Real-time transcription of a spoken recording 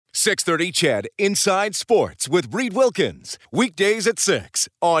630 CHED Inside Sports with Reed Wilkins. Weekdays at 6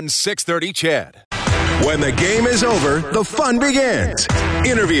 on 630 CHED. When the game is over, the fun begins.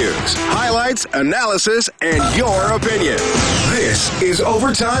 Interviews, highlights, analysis, and your opinion. This is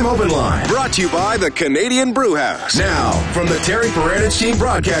Overtime Open Line, brought to you by the Canadian Brew House. Now, from the Terry Peranich Team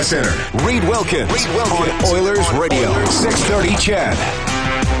Broadcast Center, Reed Wilkins on Oilers Radio, 630 CHED.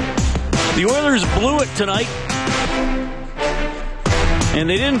 The Oilers blew it tonight. And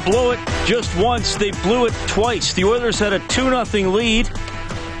they didn't blow it just once, they blew it twice. The Oilers had a 2-0 lead.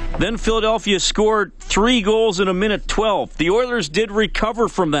 Then Philadelphia scored 3 goals in a minute 12. The Oilers did recover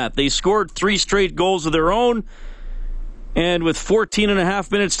from that. They scored 3 straight goals of their own. And with 14 and a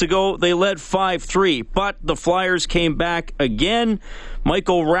half minutes to go, they led 5-3. But the Flyers came back again.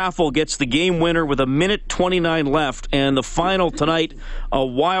 Michael Raffl gets the game winner with a minute 29 left. And the final tonight, a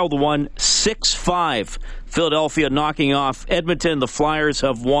wild one, 6-5. Philadelphia knocking off Edmonton. The Flyers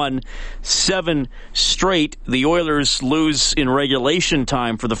have won 7 straight. The Oilers lose in regulation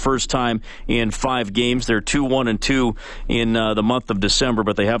time for the first time in 5 games. They're 2-1-2 in the month of December,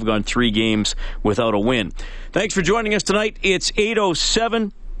 but they have gone 3 games without a win. Thanks for joining us tonight. It's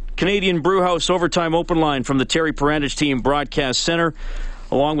 8:07. Canadian Brewhouse Overtime Open Line from the Terry Peranich Team Broadcast Center.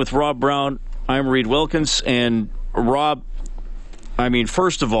 Along with Rob Brown, I'm Reed Wilkins. And Rob, I mean,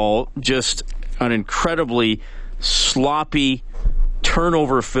 first of all, just an incredibly sloppy,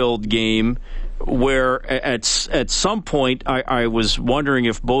 turnover-filled game where at some point I was wondering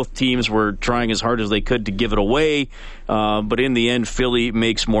if both teams were trying as hard as they could to give it away, but in the end, Philly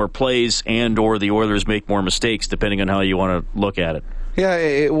makes more plays and or the Oilers make more mistakes, depending on how you want to look at it. Yeah,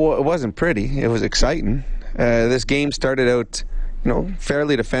 it wasn't pretty. It was exciting. This game started out,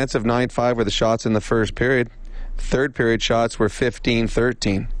 fairly defensive, 9-5 were the shots in the first period. Third period shots were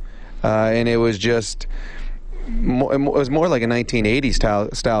 15-13. And it was just, it was more like a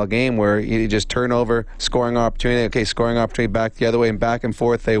 1980s style game where you just turn over, scoring opportunity, scoring opportunity back the other way, and back and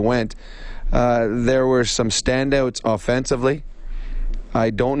forth they went. There were some standouts offensively.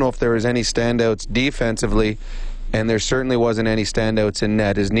 I don't know if there was any standouts defensively, and there certainly wasn't any standouts in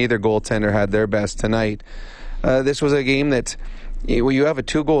net, as neither goaltender had their best tonight. This was a game that, when you have a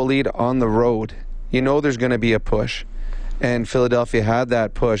 2-goal lead on the road, you know there's going to be a push. And Philadelphia had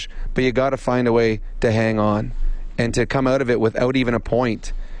that push, but you got to find a way to hang on. And to come out of it without even a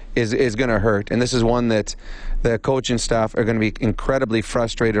point is going to hurt. And this is one that the coaching staff are going to be incredibly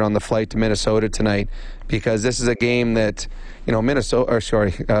frustrated on the flight to Minnesota tonight, because this is a game that,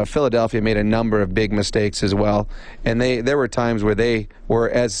 Philadelphia made a number of big mistakes as well. And there were times where they were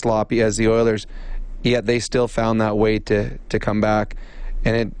as sloppy as the Oilers, yet they still found that way to come back.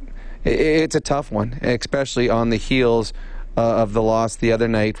 And it's a tough one, especially on the heels of the loss the other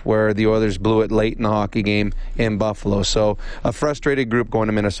night where the Oilers blew it late in the hockey game in Buffalo. So a frustrated group going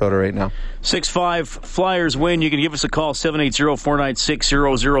to Minnesota right now. 6-5 Flyers win. You can give us a call,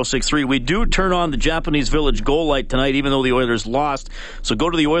 780-496-0063. We do turn on the Japanese Village goal light tonight, even though the Oilers lost. So go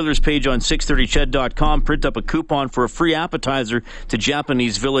to the Oilers page on 630ched.com, print up a coupon for a free appetizer to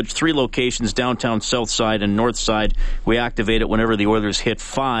Japanese Village, 3 locations, downtown, south side, and north side. We activate it whenever the Oilers hit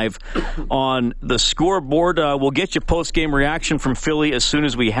 5 on the scoreboard. We'll get you post-game reaction from Philly as soon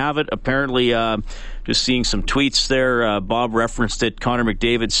as we have it. Apparently, just seeing some tweets there. Bob referenced it. Connor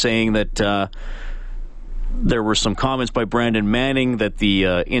McDavid saying that there were some comments by Brandon Manning that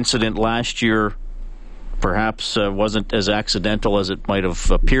the incident last year perhaps wasn't as accidental as it might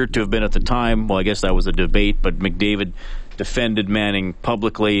have appeared to have been at the time. Well, I guess that was a debate, but McDavid defended Manning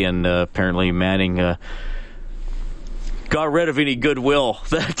publicly, and apparently Manning got rid of any goodwill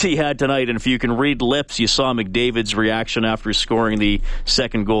that he had tonight. And if you can read lips, you saw McDavid's reaction after scoring the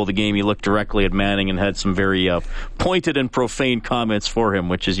second goal of the game. He looked directly at Manning and had some very pointed and profane comments for him,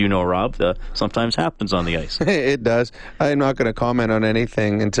 which, as you know, Rob, sometimes happens on the ice. It does. I'm not going to comment on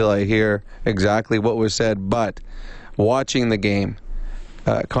anything until I hear exactly what was said, but watching the game,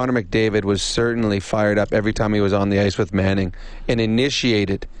 Connor McDavid was certainly fired up every time he was on the ice with Manning and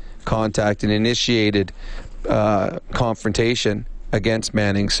initiated contact and initiated confrontation against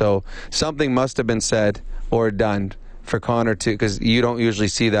Manning. So something must have been said or done for Connor to, because you don't usually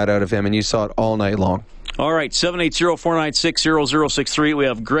see that out of him, and you saw it all night long. All right, 780-496-0063. We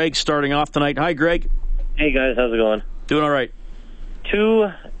have Greg starting off tonight. Hi, Greg. Hey, guys. How's it going? Doing all right.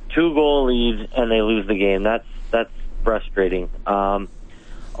 Two-goal lead, and they lose the game. That's frustrating.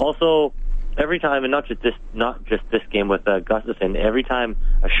 Also, every time, and not just this game with Gustafsson, every time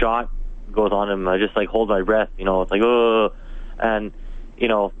a shot goes on him, I just hold my breath. It's like, oh, and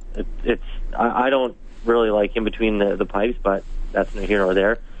it's I don't really like in between the pipes, but that's neither here nor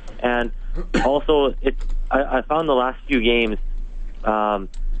there. And also, I found the last few games,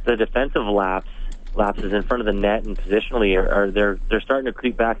 the defensive lapses in front of the net and positionally they're starting to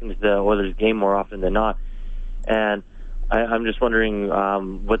creep back into the Oilers' game more often than not. And I'm just wondering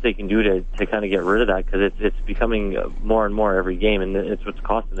what they can do to kind of get rid of that, because it's becoming more and more every game, and it's what's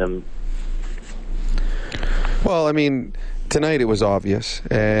costing them. Well, I mean, tonight it was obvious,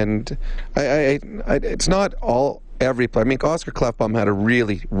 and it's not every play. I mean, Oscar Klefbom had a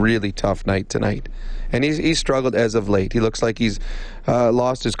really, really tough night tonight, and he's struggled as of late. He looks like he's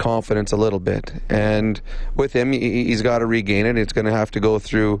lost his confidence a little bit, and with him, he's got to regain it. It's going to have to go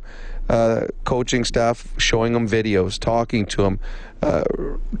through coaching staff showing him videos, talking to him,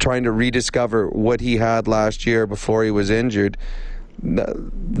 trying to rediscover what he had last year before he was injured.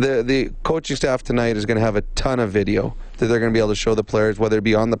 The coaching staff tonight is going to have a ton of video that they're going to be able to show the players, whether it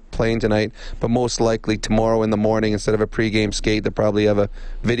be on the plane tonight, but most likely tomorrow in the morning, instead of a pregame skate, they'll probably have a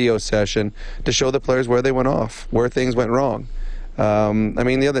video session to show the players where they went off, where things went wrong. I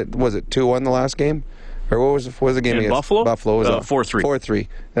mean, the other, was it 2-1 the last game? Or what was the game in against Buffalo? Buffalo was 4-3.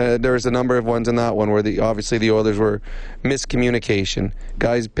 4-3. There was a number of ones in that one where obviously the Oilers were miscommunication,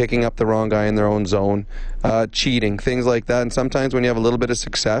 guys picking up the wrong guy in their own zone, cheating, things like that. And sometimes when you have a little bit of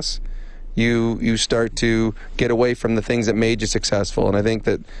success, you start to get away from the things that made you successful. And I think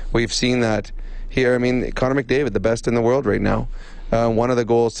that we've seen that here. I mean, Connor McDavid, the best in the world right now. One of the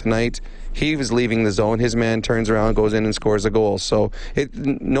goals tonight, he was leaving the zone. His man turns around, goes in and scores a goal. So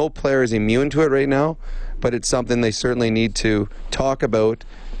no player is immune to it right now, but it's something they certainly need to talk about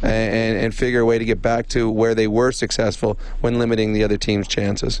and figure a way to get back to where they were successful when limiting the other team's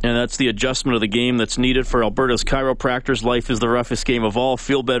chances. And that's the adjustment of the game that's needed for Alberta's chiropractors. Life is the roughest game of all.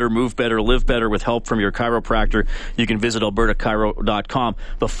 Feel better, move better, live better with help from your chiropractor. You can visit albertachiro.com.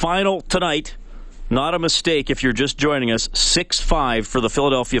 The final tonight, not a mistake if you're just joining us, 6-5 for the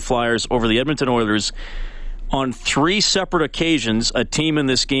Philadelphia Flyers over the Edmonton Oilers. On 3 separate occasions, a team in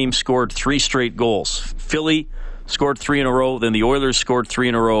this game scored 3 straight goals. Philly scored 3 in a row, then the Oilers scored 3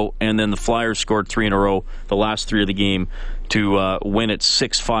 in a row, and then the Flyers scored 3 in a row, the last 3 of the game, to win at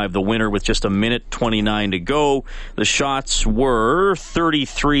 6-5, the winner with just 1:29 to go. The shots were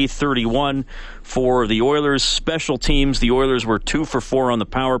 33-31 for the Oilers. Special teams, the Oilers were 2 for 4 on the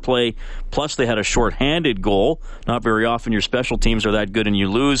power play, plus they had a shorthanded goal. Not very often your special teams are that good and you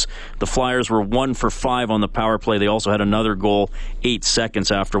lose. The Flyers were 1 for 5 on the power play. They also had another goal 8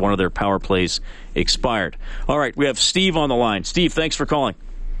 seconds after one of their power plays expired. All right, we have Steve on the line. Steve, thanks for calling.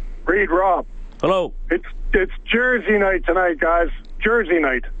 Reed, Rob. Hello. It's Jersey night tonight, guys. Jersey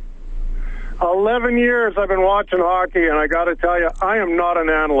night. 11 years I've been watching hockey, and I got to tell you, I am not an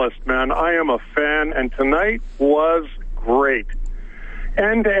analyst, man. I am a fan, and tonight was great.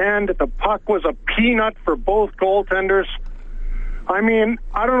 End to end, the puck was a peanut for both goaltenders. I mean,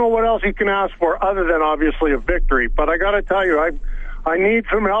 I don't know what else you can ask for other than obviously a victory, but I got to tell you, I need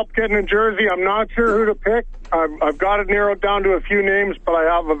some help getting a jersey. I'm not sure who to pick. I've got it narrowed down to a few names, but I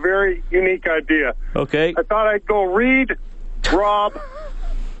have a very unique idea. Okay. I thought I'd go Reed, Rob,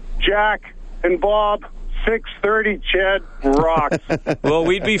 Jack, and Bob. 6:30 Ched rocks. Well,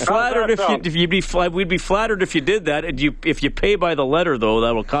 we'd be flattered we'd be flattered if you did that. And if you pay by the letter, though,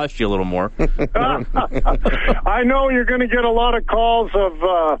 that'll cost you a little more. I know you're going to get a lot of calls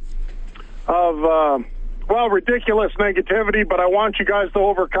of ridiculous negativity, but I want you guys to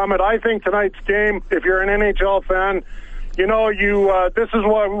overcome it. I think tonight's game, if you're an NHL fan, you know, this is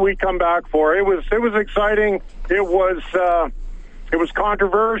what we come back for. It was exciting. It was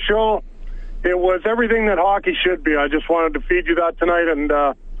controversial. It was everything that hockey should be. I just wanted to feed you that tonight, and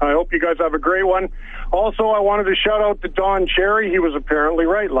I hope you guys have a great one. Also, I wanted to shout out to Don Cherry. He was apparently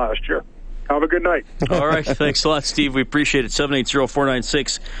right last year. Have a good night. All right. Thanks a lot, Steve. We appreciate it.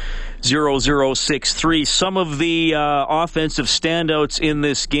 780-496-0063. Some of the offensive standouts in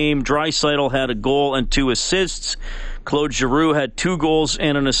this game. Draisaitl had a goal and 2 assists. Claude Giroux had 2 goals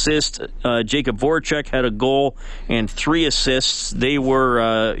and an assist. Jacob Voracek had a goal and 3 assists. They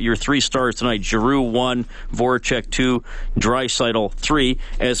were your 3 stars tonight. Giroux 1, Voracek 2, Draisaitl 3,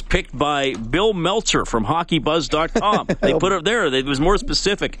 as picked by Bill Meltzer from HockeyBuzz.com. They put it there. It was more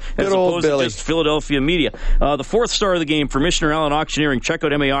specific as opposed to just Philadelphia media. The 4th star of the game for Missioner Allen Auctioneering. Check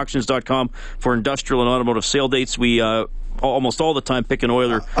out MAAuctions.com for industrial and automotive sale dates. We almost all the time pick an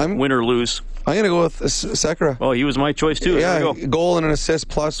Oiler, win or lose. I'm going to go with Sekera. Oh, he was my choice, too. Yeah, goal and an assist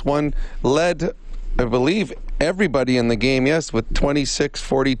plus 1. Led, I believe, everybody in the game, yes, with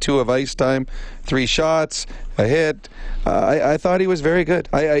 26-42 of ice time, 3 shots, a hit. I thought he was very good.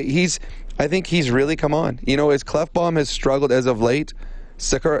 I think he's really come on. You know, as Klefbom has struggled as of late,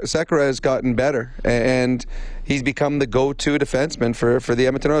 Sekera has gotten better, and he's become the go-to defenseman for the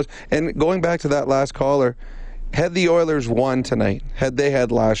Edmonton Oilers. And going back to that last caller, had the Oilers won tonight, had they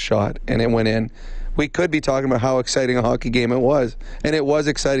had last shot and it went in, we could be talking about how exciting a hockey game it was. And it was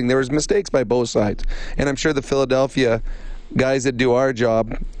exciting. There was mistakes by both sides. And I'm sure the Philadelphia guys that do our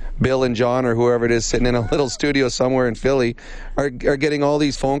job, Bill and John or whoever it is sitting in a little studio somewhere in Philly, are getting all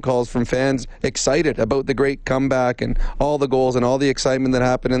these phone calls from fans excited about the great comeback and all the goals and all the excitement that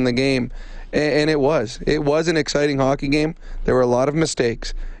happened in the game. And it was an exciting hockey game. There were a lot of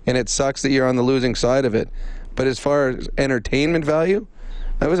mistakes, and it sucks that you're on the losing side of it. But as far as entertainment value,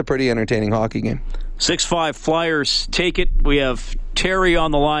 that was a pretty entertaining hockey game. 6-5 Flyers take it. We have Terry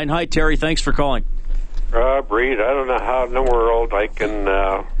on the line. Hi, Terry. Thanks for calling. Reed, I don't know how in the world I can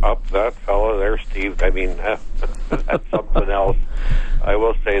up that fellow there, Steve. I mean, that's something else. I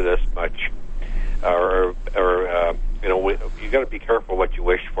will say this much. You got to be careful what you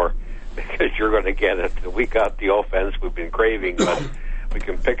wish for, because you're going to get it. We got the offense we've been craving, but we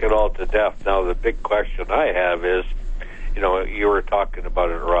can pick it all to death. Now, the big question I have is, you were talking about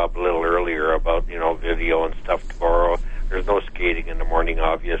it, Rob, a little earlier about, video and stuff tomorrow. There's no skating in the morning,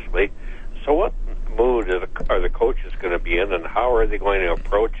 obviously. So what mood are the coaches going to be in, and how are they going to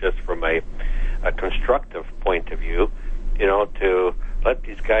approach this from a constructive point of view, to let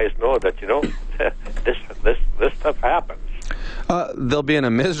these guys know that, this stuff happens? They'll be in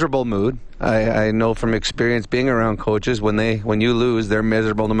a miserable mood. I know from experience being around coaches, when you lose, they're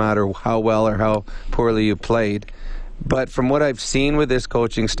miserable no matter how well or how poorly you played. But from what I've seen with this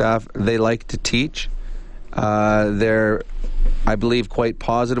coaching staff, they like to teach. They're, I believe, quite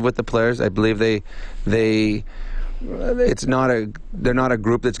positive with the players. I believe they're not a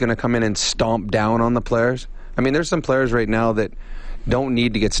group that's going to come in and stomp down on the players. I mean, there's some players right now that don't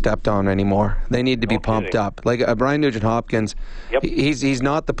need to get stepped on anymore. They need to be pumped up. Like Brian Nugent-Hopkins, yep. He's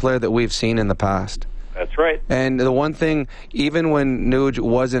not the player that we've seen in the past. That's right. And the one thing, even when Nuge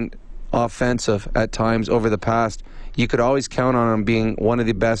wasn't offensive at times over the past, you could always count on him being one of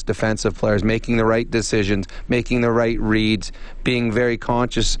the best defensive players, making the right decisions, making the right reads, being very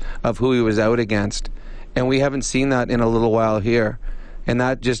conscious of who he was out against. And we haven't seen that in a little while here. And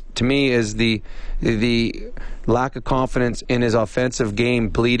that just, to me, is the lack of confidence in his offensive game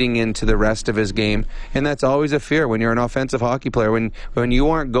bleeding into the rest of his game. And that's always a fear when you're an offensive hockey player. When you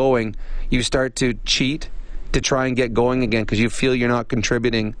aren't going, you start to cheat to try and get going again because you feel you're not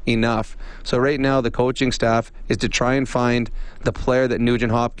contributing enough. So right now the coaching staff is to try and find the player that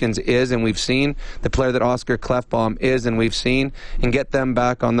Nugent-Hopkins is and we've seen, the player that Oscar Klefbom is and we've seen, and get them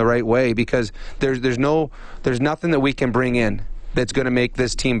back on the right way, because there's nothing that we can bring in that's going to make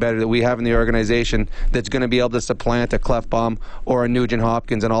this team better that we have in the organization that's going to be able to supplant a Klefbom or a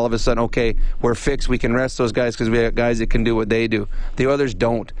Nugent-Hopkins, and all of a sudden, okay, we're fixed, we can rest those guys because we have guys that can do what they do. The others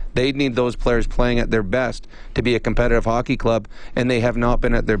don't. They need those players playing at their best to be a competitive hockey club, and they have not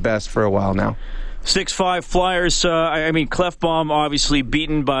been at their best for a while now. 6-5 Flyers. Klefbom obviously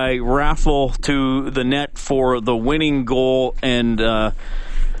beaten by Raffle to the net for the winning goal, and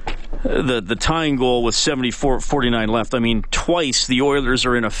the tying goal with 49 left. I mean, twice the Oilers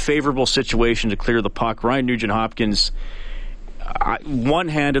are in a favorable situation to clear the puck. Ryan Nugent-Hopkins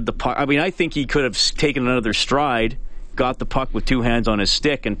one-handed the puck. I mean, I think he could have taken another stride, got the puck with two hands on his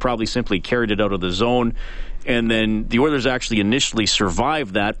stick, and probably simply carried it out of the zone. And then the Oilers actually initially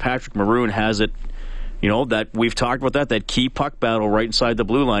survived that. Patrick Maroon has it, that we've talked about that key puck battle right inside the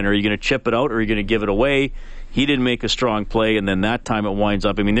blue line. Are you going to chip it out or are you going to give it away? He didn't make a strong play, and then that time it winds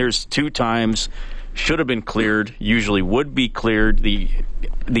up. I mean, there's two times should have been cleared, usually would be cleared.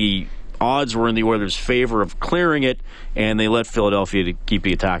 The odds were in the Oilers' favor of clearing it, and they let Philadelphia to keep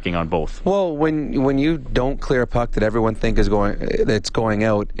the attacking on both. Well, when you don't clear a puck that everyone thinks that's going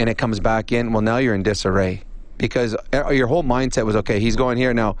out, and it comes back in, well, now you're in disarray. Because your whole mindset was, okay, he's going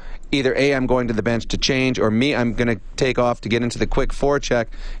here now. Either A, I'm going to the bench to change, or me, I'm going to take off to get into the quick forecheck,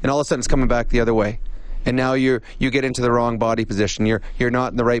 and all of a sudden it's coming back the other way. And now you get into the wrong body position. You're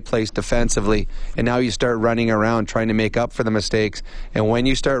not in the right place defensively, and now you start running around trying to make up for the mistakes. And when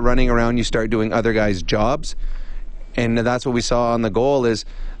you start running around, you start doing other guys' jobs, and that's what we saw on the goal. Is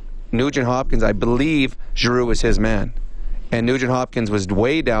Nugent-Hopkins? I believe Giroux was his man, and Nugent-Hopkins was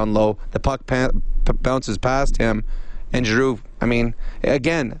way down low. The puck bounces past him, and Giroux. I mean,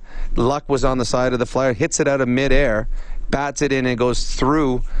 again, luck was on the side of the Flyer. Hits it out of midair, bats it in, and goes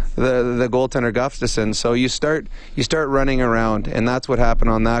through the goaltender Gustafsson. So you start running around, and that's what happened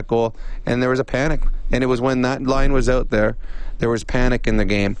on that goal. And there was a panic, and it was when that line was out there was panic in the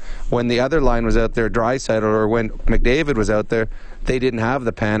game. When the other line was out there, Draisaitl, or when McDavid was out there, they didn't have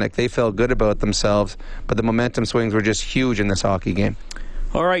the panic. They felt good about themselves, but the momentum swings were just huge in this hockey game.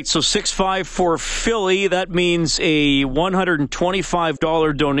 All right, so 6-5 for Philly. That means a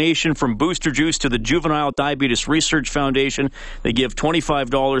 $125 donation from Booster Juice to the Juvenile Diabetes Research Foundation. They give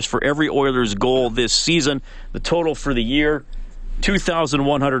 $25 for every Oilers goal this season. The total for the year,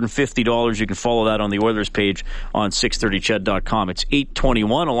 $2,150. You can follow that on the Oilers page on 630ched.com. It's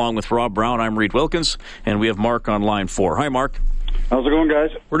 8:21. Along with Rob Brown, I'm Reed Wilkins, and we have Mark on line 4. Hi, Mark. How's it going,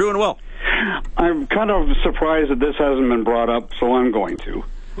 guys? We're doing well. I'm kind of surprised that this hasn't been brought up, so I'm going to.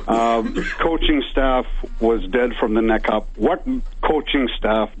 Coaching staff was dead from the neck up. What coaching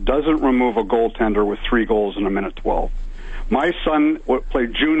staff doesn't remove a goaltender with 3 goals in a minute 12? My son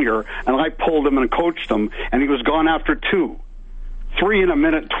played junior, and I pulled him and coached him, and he was gone after 2. 3 in a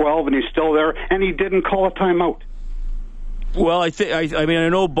minute 12, and he's still there, and he didn't call a timeout. Well, I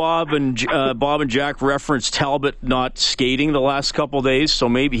know Bob and Jack referenced Talbot not skating the last couple of days, so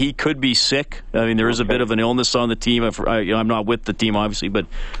maybe he could be sick. I mean, there is a bit of an illness on the team. I'm not with the team, obviously, but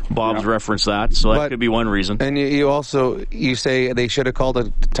Bob's referenced that, so that could be one reason. And you say they should have called a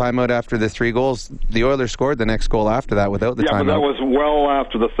timeout after the 3 goals. The Oilers scored the next goal after that without the timeout. Yeah, but that was well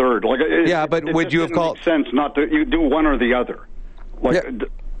after the third. Would you have called? It sense not to you do one or the other.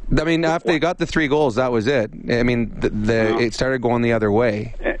 I mean, after they got the 3 goals, that was it. I mean, it started going the other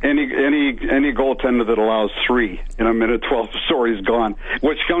way. Any goaltender that allows 3 in a minute 12, the story's gone.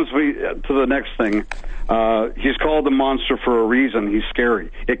 Which comes me to the next thing. He's called the monster for a reason. He's scary.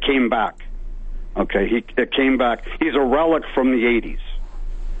 It came back. Okay, it came back. He's a relic from the 80s.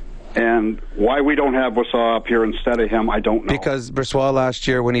 And why we don't have Brossoit up here instead of him, I don't know. Because Brossoit last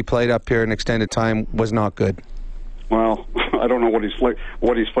year, when he played up here in extended time, was not good. Well, I don't know what he's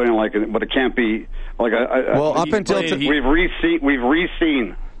playing like, but it can't be like. Up until we've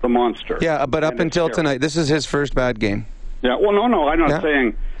re-seen the monster. Yeah, but up until tonight, this is his first bad game. Yeah. Well, no, I'm not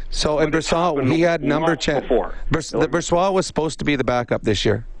saying. So, and Brossoit, he had number 10. Brossoit was supposed to be the backup this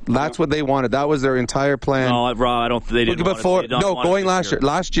year. That's what they wanted. That was their entire plan. No, Rob, I don't. They didn't. Before, going last year.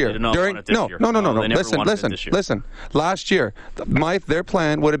 Last year, Listen. Last year, their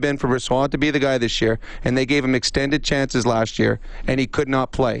plan would have been for Brossoit to be the guy this year, and they gave him extended chances last year, and he could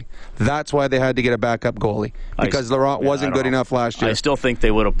not play. That's why they had to get a backup goalie because Laurent wasn't good enough last year. I still think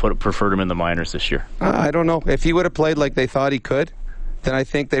they would have preferred him in the minors this year. I don't know if he would have played like they thought he could. Then I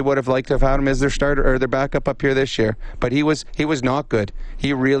think they would have liked to have had him as their starter or their backup up here this year. But he was not good.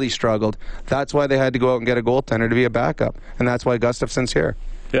 He really struggled. That's why they had to go out and get a goaltender to be a backup, and that's why Gustafsson's here.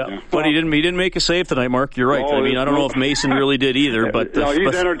 Yeah, but he didn't make a save tonight, Mark. You're right. I don't know if Mason really did either. But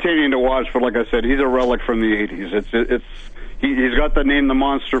he's entertaining to watch. But like I said, he's a relic from the 80s. He's got the name the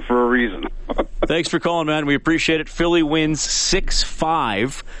monster for a reason. Thanks for calling, man. We appreciate it. Philly wins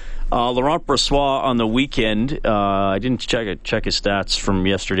 6-5. Laurent Brossoit on the weekend, I didn't check his stats from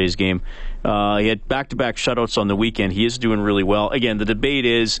yesterday's game. He had back-to-back shutouts on the weekend. He is doing really well. Again, the debate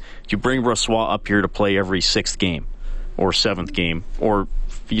is, do you bring Brossoit up here to play every 6th game or 7th game? Or,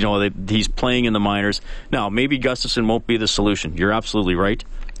 he's playing in the minors. Now, maybe Gustafsson won't be the solution. You're absolutely right.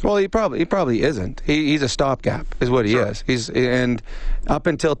 Well, he probably isn't. He's a stopgap, is what he is. And up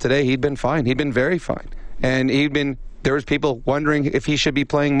until today, he'd been fine. He'd been very fine. And there was people wondering if he should be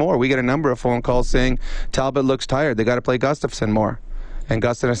playing more. We get a number of phone calls saying Talbot looks tired. They got to play Gustafsson more. And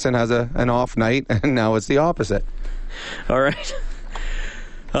Gustafsson has an off night, and now it's the opposite. All right.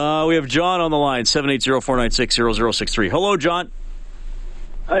 We have John on the line, 780-496-0063. Hello, John.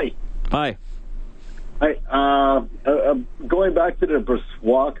 Hi. Hi. Hi. Going back to the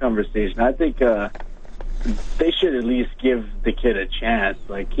Brossoit conversation, I think they should at least give the kid a chance.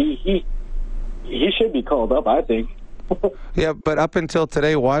 Like, he should be called up, I think. Yeah, but up until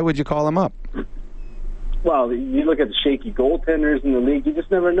today, why would you call him up? Well, you look at the shaky goaltenders in the league, you just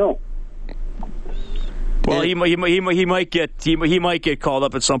never know. Well, he might get called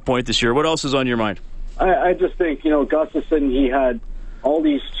up at some point this year. What else is on your mind? I just think, Gustafsson, he had all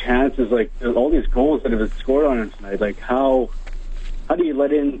these chances, like all these goals that have been scored on him tonight. Like, how do you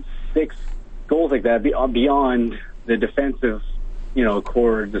let in 6 goals like that beyond the defensive,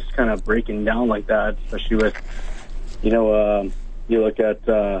 core just kind of breaking down like that, especially with, you look at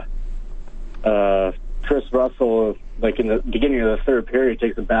Chris Russell, like in the beginning of the third period,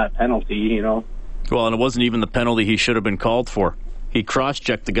 takes a bad penalty, Well, and it wasn't even the penalty he should have been called for. He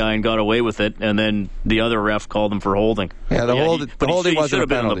cross-checked the guy and got away with it, and then the other ref called him for holding. Yeah, the holding wasn't a penalty.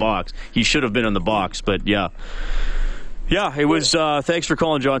 Been in the box. He should have been in the box, but yeah. Yeah, it was, thanks for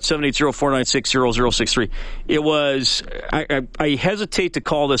calling, John, 780-496-0063. It was, I hesitate to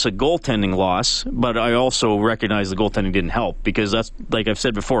call this a goaltending loss, but I also recognize the goaltending didn't help, because that's, like I've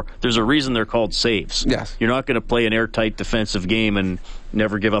said before, there's a reason they're called saves. Yes. You're not going to play an airtight defensive game and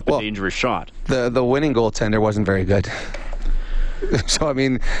never give up a dangerous shot. The winning goaltender wasn't very good. So, I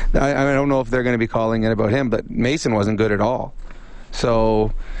mean, I don't know if they're going to be calling it about him, but Mason wasn't good at all.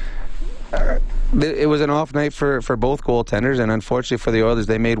 So it was an off night for both goaltenders, and unfortunately for the Oilers,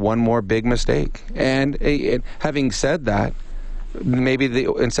 they made one more big mistake. And having said that, maybe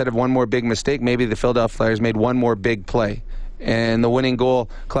instead of one more big mistake, maybe the Philadelphia Flyers made one more big play. And the winning goal,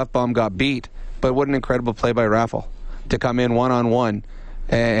 Klefbom got beat, but what an incredible play by Raffl to come in one-on-one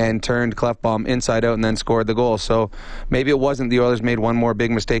and turned Klefbom inside out and then scored the goal. So maybe it wasn't the Oilers made one more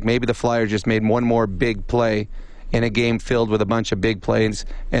big mistake. Maybe the Flyers just made one more big play in a game filled with a bunch of big plays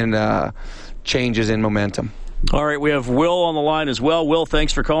and changes in momentum. All right, we have Will on the line as well. Will,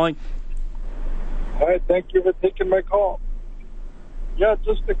 thanks for calling. All right, thank you for taking my call. Yeah,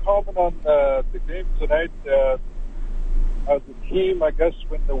 just to comment on the game tonight. As a team, I guess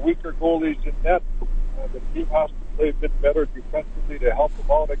when the weaker goalie's in net, the team has to play a bit better defensively to help them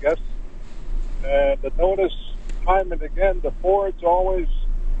out, I guess. And to notice time and again, the forwards always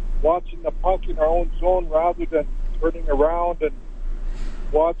watching the puck in our own zone rather than turning around and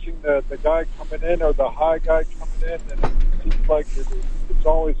watching the guy coming in or the high guy coming in. And it seems like it's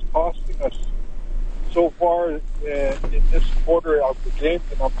always costing us so far in this quarter of the game.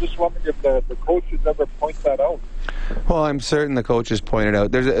 And I'm just wondering if the coaches ever point that out. Well, I'm certain the coaches pointed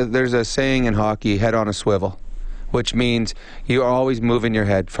out. There's a saying in hockey, head on a swivel, which means you're always moving your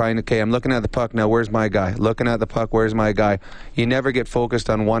head, trying to, okay, I'm looking at the puck now, where's my guy? Looking at the puck, where's my guy? You never get focused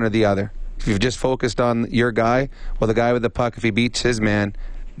on one or the other. If you've just focused on your guy, well, the guy with the puck, if he beats his man,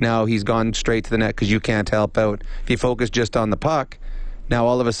 now he's gone straight to the net because you can't help out. If you focus just on the puck, now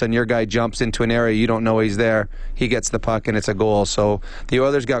all of a sudden your guy jumps into an area you don't know he's there. He gets the puck and it's a goal. So the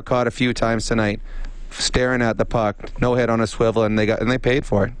Oilers got caught a few times tonight staring at the puck, no head on a swivel, and they paid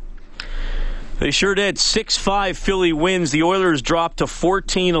for it. They sure did. 6-5 Philly wins. The Oilers dropped to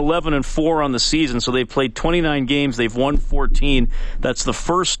 14-11-4 on the season, so they've played 29 games. They've won 14. That's the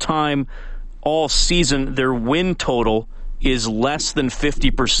first time all season their win total is less than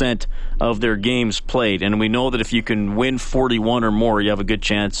 50% of their games played. And we know that if you can win 41 or more, you have a good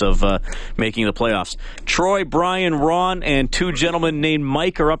chance of making the playoffs. Troy, Brian, Ron, and two gentlemen named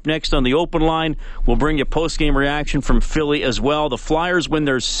Mike are up next on the open line. We'll bring you post-game reaction from Philly as well. The Flyers win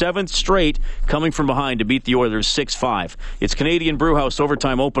their 7th straight, coming from behind to beat the Oilers 6-5. It's Canadian Brewhouse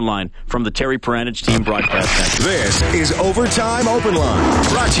Overtime Open Line from the Terry Peranich Team Broadcast Center. This is Overtime Open Line,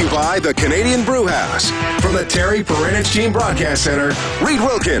 brought to you by the Canadian Brewhouse. From the Terry Peranich Team Broadcast Center, Reed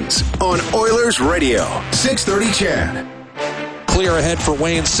Wilkins on Oilers Radio, 630 CHED. Clear ahead for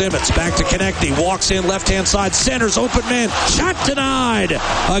Wayne Simmons. Back to Konechny. Walks in left-hand side. Centers open man. Shot denied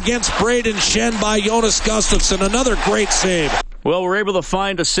against Braden Shen by Jonas Gustafsson. Another great save. Well, we're able to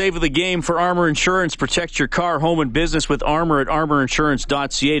find a save of the game for Armor Insurance. Protect your car, home, and business with Armor at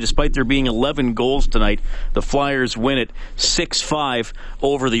armorinsurance.ca. Despite there being 11 goals tonight, the Flyers win it 6-5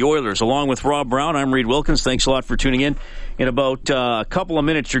 over the Oilers. Along with Rob Brown, I'm Reed Wilkins. Thanks a lot for tuning in. In about a couple of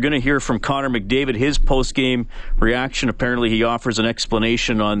minutes, you're going to hear from Connor McDavid, his post-game reaction. Apparently, he offers an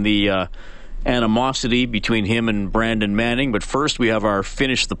explanation on the animosity between him and Brandon Manning. But first, we have our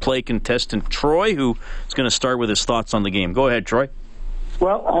Finish the Play contestant, Troy, who is going to start with his thoughts on the game. Go ahead, Troy.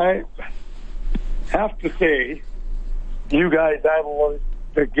 Well, I have to say, you guys analyzed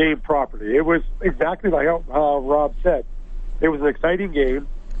the game properly. It was exactly like how Rob said. It was an exciting game,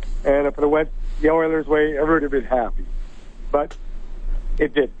 and if it went the Oilers' way, everyone would have been happy. But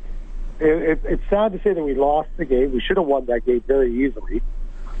it didn't. It's sad to say that we lost the game. We should have won that game very easily.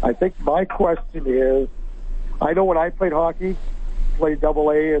 I think my question is, I know when I played hockey, played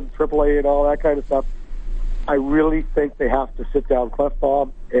AA and AAA and all that kind of stuff, I really think they have to sit down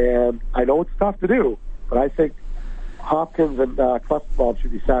Klefbom, and I know it's tough to do, but I think Hopkins and Klefbom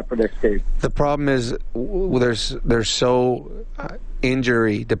should be sat for next game. The problem is they're so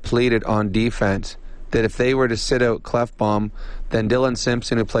injury depleted on defense that if they were to sit out Klefbom, then Dylan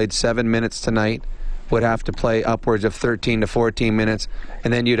Simpson, who played 7 minutes tonight, would have to play upwards of 13 to 14 minutes,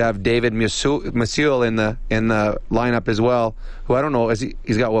 and then you'd have David Musial in the lineup as well, who I don't know,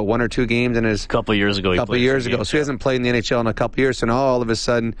 he's got 1 or 2 games in his couple of years ago. So he hasn't played in the NHL in a couple of years. So now all of a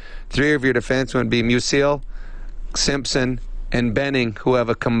sudden, 3 of your defensemen would be Musial, Simpson, and Benning, who have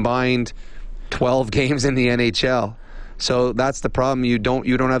a combined 12 games in the NHL. So that's the problem. You don't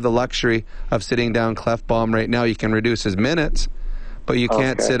have the luxury of sitting down Klefbom right now. You can reduce his minutes, but you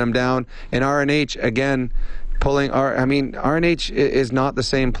can't sit him down. And RNH, again, RNH is not the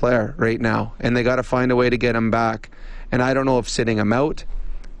same player right now, and they got to find a way to get him back. And I don't know if sitting him out,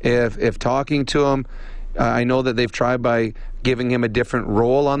 if talking to him. I know that they've tried by giving him a different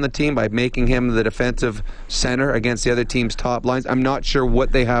role on the team, by making him the defensive center against the other team's top lines. I'm not sure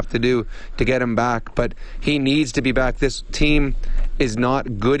what they have to do to get him back, but he needs to be back. This team is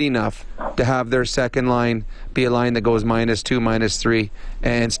not good enough to have their second line be a line that goes -2, -3,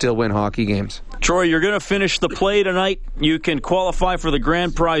 and still win hockey games. Troy, you're going to finish the play tonight. You can qualify for the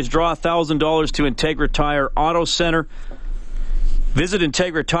grand prize draw, $1,000 to Integra Tire Auto Center. Visit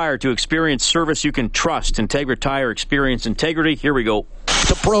Integra Tire to experience service you can trust. Integra Tire, experience integrity. Here we go.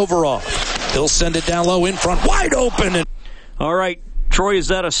 To Provorov. He'll send it down low in front, wide open. All right, Troy, is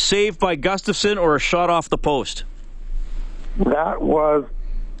that a save by Gustafsson or a shot off the post? That was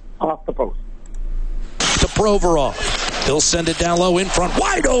off the post. To Provorov. He'll send it down low in front,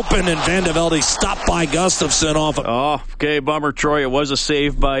 wide open, and Van de Velde stopped by Gustafsson off. Oh, okay, bummer, Troy. It was a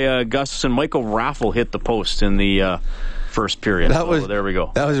save by Gustafsson. Michael Raffel hit the post in the first period. There we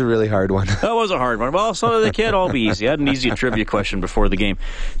go. That was a really hard one. That was a hard one. Well, so they can't all be easy. I had an easy trivia question before the game.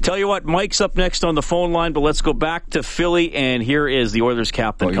 Tell you what, Mike's up next on the phone line, but let's go back to Philly, and here is the Oilers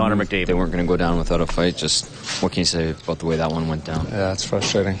captain, Connor McDavid. They weren't going to go down without a fight. Just what can you say about the way that one went down? Yeah, it's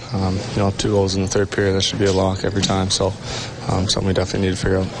frustrating. 2 goals in the third period, that should be a lock every time. So something we definitely need to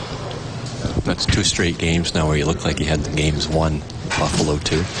figure out. That's 2 straight games now where you look like you had the games won. Buffalo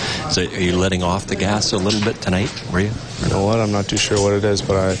too. So are you letting off the gas a little bit tonight, were you? You know what? I'm not too sure what it is,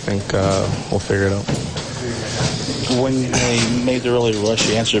 but I think we'll figure it out. When they made the early rush,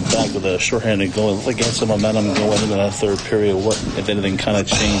 you answered back with a shorthanded goal. It looked like you had some momentum going into that third period. What, if anything, kind of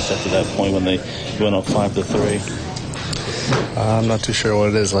changed after that point when they went up 5-3? I'm not too sure what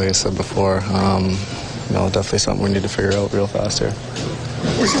it is, like I said before. Definitely something we need to figure out real fast here.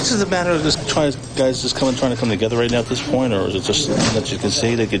 Is it just a matter of just trying to come together right now at this point, or is it just that you can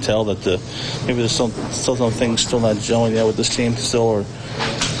see, they can tell that maybe there's still some things still not gelling yet with this team still, or?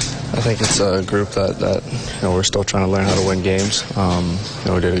 I think it's a group that we're still trying to learn how to win games.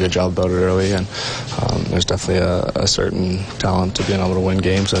 We did a good job about it early, and there's definitely a certain talent to being able to win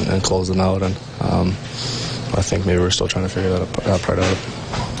games and close them out. And I think maybe we're still trying to figure that part out.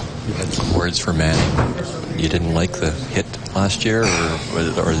 You had some words for Manning. You didn't like the hit last year,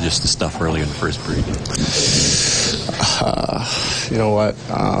 or just the stuff early in the first period? You know what?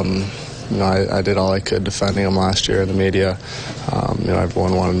 I did all I could defending him last year in the media.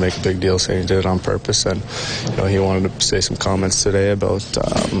 Everyone wanted to make a big deal saying he did it on purpose, and he wanted to say some comments today about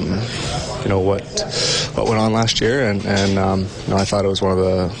what went on last year, and I thought it was one of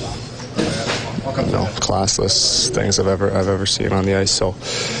the classless things I've ever seen on the ice. So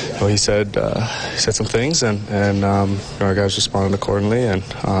he said some things, and our guys responded accordingly, and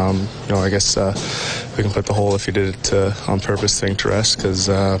I guess we can put the whole "if he did it on purpose" thing to rest, because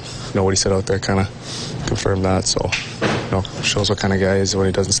what he said out there kind of confirmed that. So shows what kind of guy he is when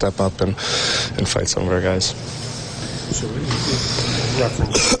he doesn't step up and fight some of our guys. So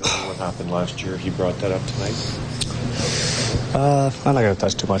reference what happened last year, he brought that up tonight? I'm not going to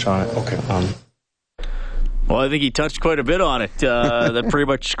touch too much on it. Okay. Well, I think he touched quite a bit on it. That pretty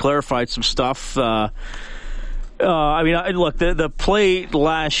much clarified some stuff. Look, the play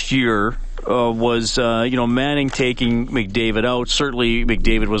last year was, Manning taking McDavid out. Certainly,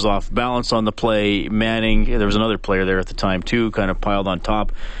 McDavid was off balance on the play. Manning, there was another player there at the time, too, kind of piled on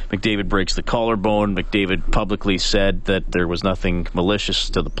top. McDavid breaks the collarbone. McDavid publicly said that there was nothing malicious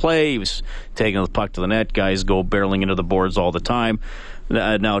to the play. He was taking the puck to the net. Guys go barreling into the boards all the time.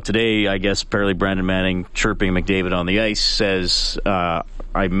 Now, today, I guess, apparently Brandon Manning chirping McDavid on the ice says, I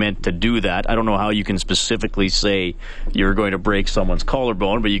meant to do that. I don't know how you can specifically say you're going to break someone's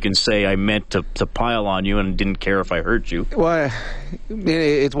collarbone, but you can say I meant to pile on you and didn't care if I hurt you. Well,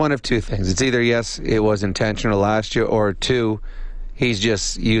 it's one of two things. It's either, yes, it was intentional last year, or two, he's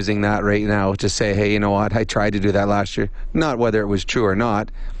just using that right now to say, hey, you know what, I tried to do that last year. Not whether it was true or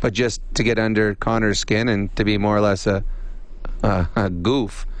not, but just to get under Connor's skin and to be more or less a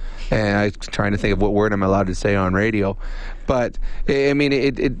goof. And I'm trying to think of what word I'm allowed to say on radio. But,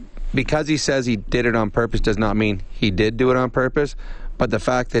 because he says he did it on purpose does not mean he did do it on purpose. But the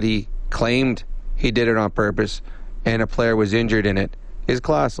fact that he claimed he did it on purpose and a player was injured in it is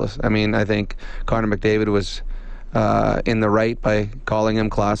classless. I think Connor McDavid was in the right by calling him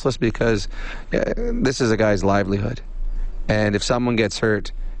classless, because this is a guy's livelihood. And if someone gets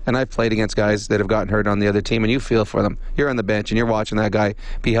hurt, and I've played against guys that have gotten hurt on the other team, and you feel for them. You're on the bench, and you're watching that guy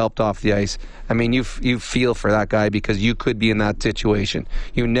be helped off the ice. You feel for that guy, because you could be in that situation.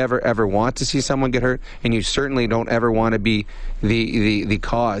 You never, ever want to see someone get hurt, and you certainly don't ever want to be the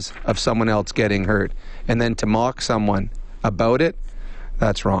cause of someone else getting hurt. And then to mock someone about it,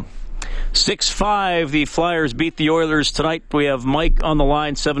 that's wrong. 6-5, the Flyers beat the Oilers tonight. We have Mike on the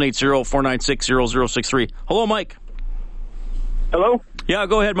line, 780-496-0063. Hello, Mike. Hello? Yeah,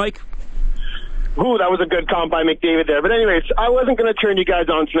 go ahead, Mike. Ooh, that was a good comp by McDavid there. But anyways, I wasn't going to turn you guys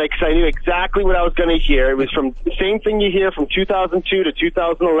on tonight because I knew exactly what I was going to hear. It was from the same thing you hear from 2002 to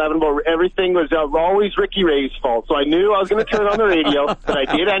 2011, where everything was always Ricky Ray's fault. So I knew I was going to turn on the radio, but I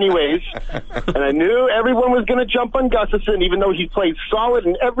did anyways. And I knew everyone was going to jump on Gustafsson, even though he played solid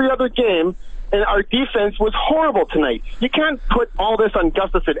in every other game. And our defense was horrible tonight. You can't put all this on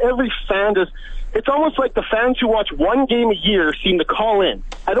Gustafsson. Every fan does. It's almost like the fans who watch one game a year seem to call in.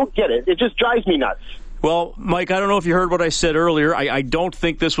 I don't get it. It just drives me nuts. Well, Mike, I don't know if you heard what I said earlier. I don't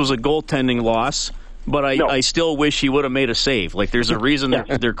think this was a goaltending loss, but I still wish he would have made a save. Like, there's a reason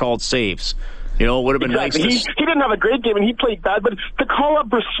they're called saves. You know, it would have been nice. He didn't have a great game, and he played bad, but to call up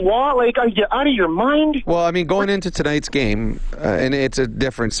Brossoit, like, are you out of your mind? Well, I mean, going into tonight's game, and it's a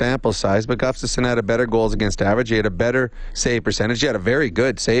different sample size, but Gustafsson had a better goals against average. He had a better save percentage. He had a very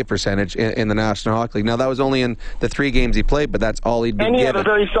good save percentage in the National Hockey League. Now, that was only in the 3 games he played, but that's all he'd been given. And he had a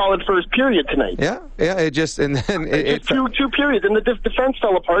very solid first period tonight. Yeah, it just... And then it two periods, and the defense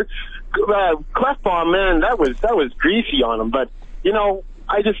fell apart. Clefbaum, man, that was greasy on him, but, you know...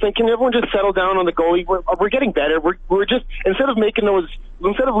 I just think, can everyone just settle down on the goalie? We're getting better. We're just, instead of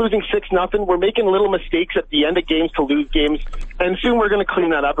losing 6-0, we're making little mistakes at the end of games to lose games, and soon we're going to clean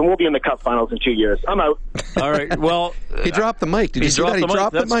that up, and we'll be in the Cup Finals in 2 years. I'm out. All right. Well, he dropped the mic. Did you see that? He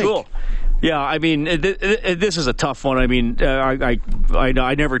dropped the mic. That's cool. Yeah, I mean, this is a tough one. I mean,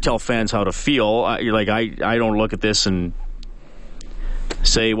 I never tell fans how to feel. I don't look at this and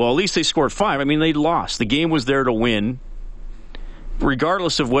say, well, at least they scored 5. I mean, they lost. The game was there to win.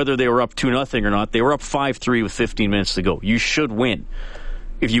 Regardless of whether they were up 2-0 or not, they were up 5-3 with 15 minutes to go. You should win.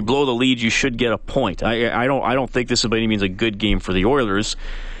 If you blow the lead, you should get a point. I don't think this is by any means a good game for the Oilers.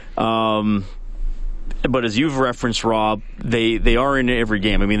 But as you've referenced, Rob, they are in every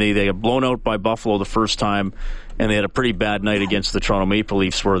game. I mean, they got blown out by Buffalo the first time, and they had a pretty bad night against the Toronto Maple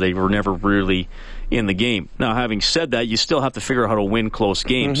Leafs where they were never really in the game. Now, having said that, you still have to figure out how to win close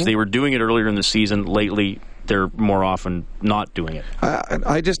games. Mm-hmm. They were doing it earlier in the season. Lately, they're more often not doing it.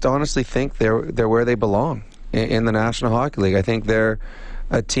 I just honestly think they're where they belong in the National Hockey League. I think they're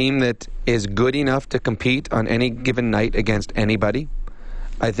a team that is good enough to compete on any given night against anybody.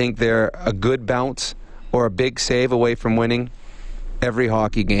 I think they're a good bounce or a big save away from winning every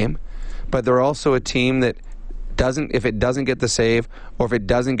hockey game. But they're also a team that if it doesn't get the save or if it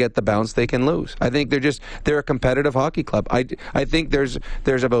doesn't get the bounce, they can lose. I think they're a competitive hockey club. I think there's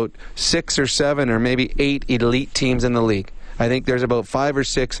about 6 or 7 or maybe 8 elite teams in the league. I think there's about 5 or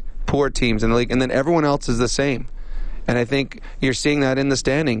 6 poor teams in the league, and then everyone else is the same. And I think you're seeing that in the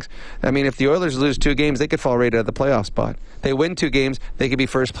standings. I mean, if the Oilers lose 2 games, they could fall right out of the playoff spot. They win 2 games, they could be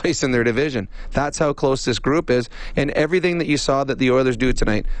first place in their division. That's how close this group is. And everything that you saw that the Oilers do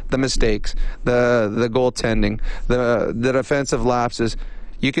tonight, the mistakes, the goaltending, the defensive lapses,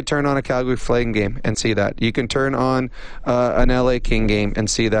 you could turn on a Calgary Flames game and see that. You can turn on an LA King game and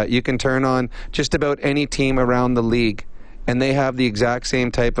see that. You can turn on just about any team around the league, and they have the exact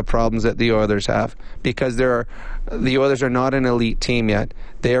same type of problems that the Oilers have, because the Oilers are not an elite team yet.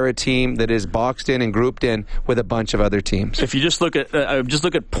 They are a team that is boxed in and grouped in with a bunch of other teams. If you just look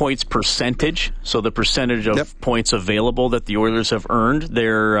at points percentage, so the percentage of points available that the Oilers have earned,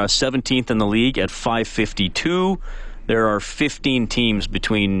 they're 17th in the league at .552. There are 15 teams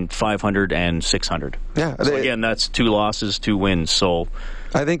between 500 and 600. Yeah. So again, that's 2 losses, 2 wins. So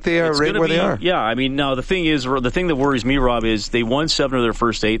I think they are right where they are. Yeah, I mean, now the thing that worries me, Rob, is they won 7 of their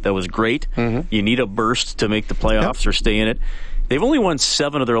first 8. That was great. Mm-hmm. You need a burst to make the playoffs or stay in it. They've only won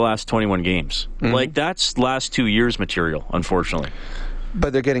 7 of their last 21 games. Mm-hmm. Like, that's last 2 years material, unfortunately.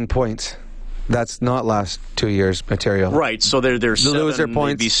 But they're getting points. That's not last 2 years material. Right, so they're the 7, loser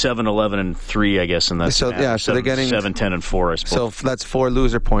points. Maybe 7, 11, and 3, I guess, and that's so they're getting 7, 10, and 4, I suppose. So that's 4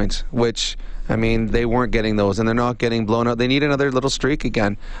 loser points, which, I mean, they weren't getting those, and they're not getting blown out. They need another little streak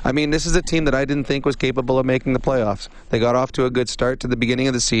again. I mean, this is a team that I didn't think was capable of making the playoffs. They got off to a good start to the beginning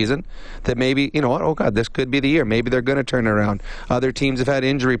of the season. That maybe, you know what, oh God, this could be the year. Maybe they're going to turn around. Other teams have had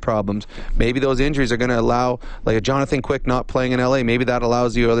injury problems. Maybe those injuries are going to allow, like a Jonathan Quick not playing in LA, maybe that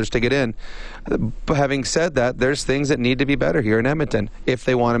allows the Oilers to get in. But having said that, there's things that need to be better here in Edmonton if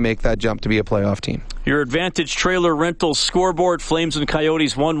they want to make that jump to be a playoff team. Your Advantage Trailer Rentals scoreboard: Flames and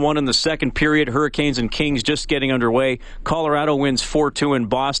Coyotes 1-1 in the second period. Hurricanes and Kings just getting underway. Colorado wins 4-2 in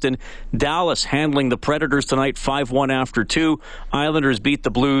Boston. Dallas handling the Predators tonight 5-1 after 2. Islanders beat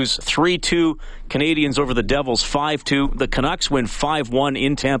the Blues 3-2. Canadians over the Devils 5-2. The Canucks win 5-1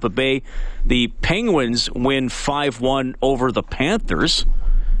 in Tampa Bay. The Penguins win 5-1 over the Panthers.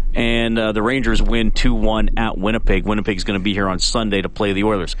 And the Rangers win 2-1 at Winnipeg. Winnipeg's going to be here on Sunday to play the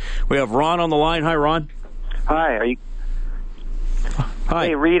Oilers. We have Ron on the line. Hi, Ron. Hi. Hi.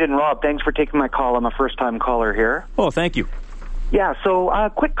 Hey, Reed and Rob, thanks for taking my call. I'm a first-time caller here. Oh, thank you. Yeah, so a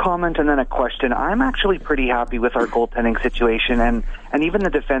quick comment and then a question. I'm actually pretty happy with our goaltending situation and even the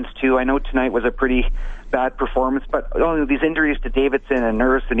defense, too. I know tonight was a pretty bad performance, but these injuries to Davidson and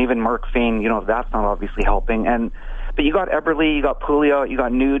Nurse and even Mark Fane, that's not obviously helping. But you got Eberle, you got Pouliot, you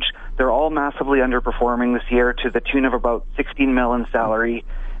got Nuge. They're all massively underperforming this year to the tune of about $16 million salary.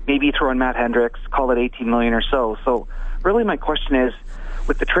 Maybe throw in Matt Hendricks, call it $18 million or so. So really my question is,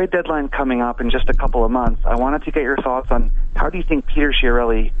 with the trade deadline coming up in just a couple of months, I wanted to get your thoughts on how do you think Peter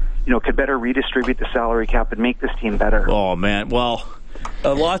Chiarelli, could better redistribute the salary cap and make this team better? Oh, man. Well,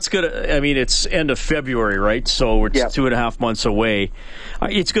 a lot's going to, it's end of February, right? So it's 2.5 months away.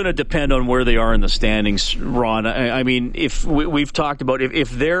 It's going to depend on where they are in the standings, Ron. If we've talked about if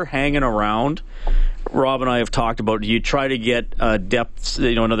they're hanging around, Rob and I have talked about, do you try to get depth,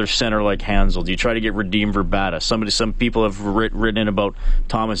 another center like Hansel? Do you try to get Radim Verbata? Some people have written in about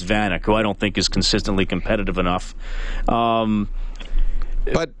Thomas Vanek, who I don't think is consistently competitive enough.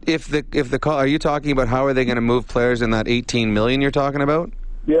 But if the call, are you talking about how are they going to move players in that $18 million you're talking about?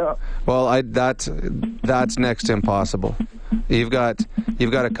 Yeah. Well, that's next to impossible. You've got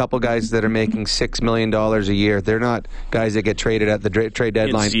a couple guys that are making $6 million a year. They're not guys that get traded at the trade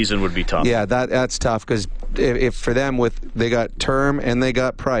deadline. In-season would be tough. Yeah, that's tough because if for them they got term and they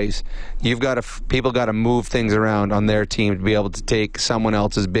got price, people got to move things around on their team to be able to take someone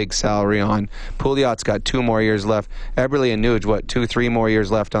else's big salary on. Pouliot's got 2 more years left. Eberle and Nuge, 2-3 more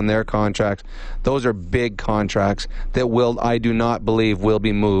years left on their contracts. Those are big contracts that I do not believe will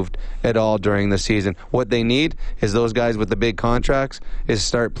be moved at all during the season. What they need is those guys with the big contracts is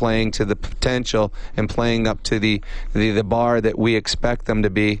start playing to the potential and playing up to the bar that we expect them to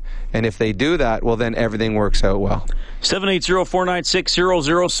be. And if they do that, well, then everything works out well.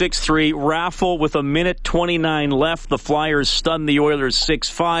 780-496-0063. Raffle with 1:29 left. The Flyers stunned the Oilers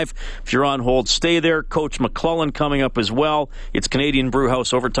 6-5. If you're on hold, stay there. Coach McClellan coming up as well. It's Canadian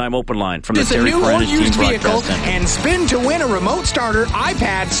Brewhouse Overtime Open Line from the Terry Paranych Team vehicle Broadcast. and spin to win a remote starter,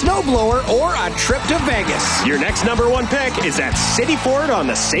 iPad, snowblower, or a trip to Vegas. Your next number one pick is at City Ford on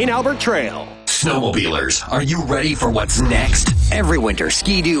the St. Albert Trail. Snowmobilers, are you ready for what's next? Every winter,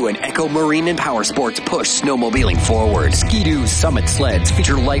 Ski-Doo and Echo Marine and Power Sports push snowmobiling forward. Ski-Doo's Summit sleds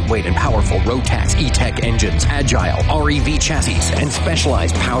feature lightweight and powerful Rotax E-Tech engines, agile REV chassis, and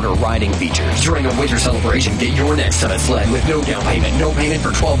specialized powder riding features. During a winter celebration, get your next Summit sled with no down payment, no payment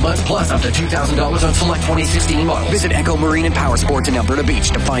for 12 months, plus up to $2,000 on select 2016 models. Visit Echo Marine and Power Sports in Alberta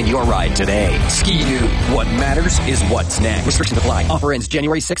Beach to find your ride today. Ski-Doo, what matters is what's next. Restrictions apply. Offer ends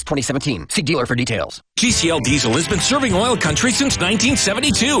January 6, 2017. See dealer for details. GCL Diesel has been serving oil country since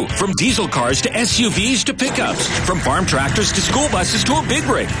 1972. From diesel cars to SUVs to pickups. From farm tractors to school buses to a big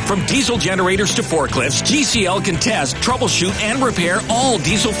rig. From diesel generators to forklifts, GCL can test, troubleshoot, and repair all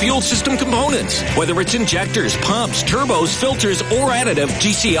diesel fuel system components. Whether it's injectors, pumps, turbos, filters, or additive,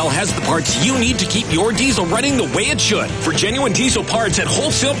 GCL has the parts you need to keep your diesel running the way it should. For genuine diesel parts at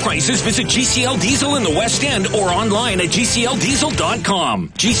wholesale prices, visit GCL Diesel in the West End or online at GCLDiesel.com.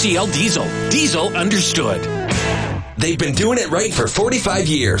 GCL Diesel. Diesel understood. They've been doing it right for 45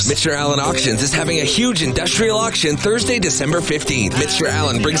 years. Mr. Allen Auctions is having a huge industrial auction Thursday, December 15th. Mr.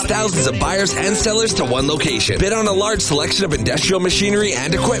 Allen brings thousands of buyers and sellers to one location. Bid on a large selection of industrial machinery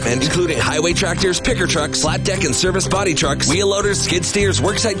and equipment, including highway tractors, picker trucks, flat deck and service body trucks, wheel loaders, skid steers,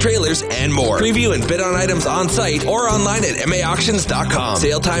 worksite trailers, and more. Preview and bid on items on site or online at MAauctions.com.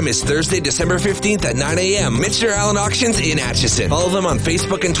 Sale time is Thursday, December 15th at 9 a.m. Mr. Allen Auctions in Atchison. Follow them on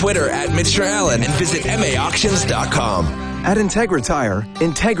Facebook and Twitter at Mr. Allen and visit MAauctions.com. At Integra Tire,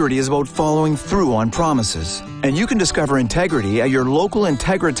 integrity is about following through on promises. And you can discover integrity at your local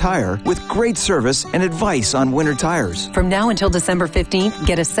Integra Tire with great service and advice on winter tires. From now until December 15th,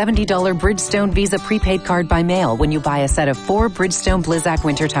 get a $70 Bridgestone Visa prepaid card by mail when you buy a set of 4 Bridgestone Blizzak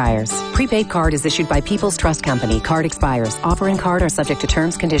winter tires. Prepaid card is issued by People's Trust Company. Card expires. Offer and card are subject to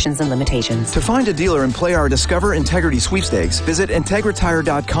terms, conditions, and limitations. To find a dealer and play our Discover Integrity sweepstakes, visit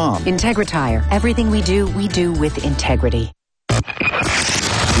IntegraTire.com. Integra Tire. Everything we do with integrity.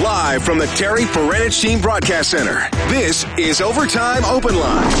 Live from the Terry Paranych Team Broadcast Center, this is Overtime Open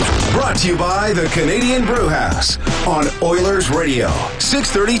Line. Brought to you by the Canadian Brewhouse on Oilers Radio.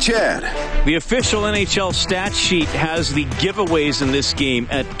 630 CHED. The official NHL stat sheet has the giveaways in this game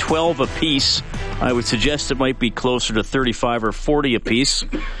at 12 apiece. I would suggest it might be closer to 35 or 40 apiece.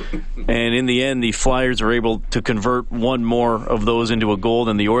 And in the end, the Flyers are able to convert one more of those into a goal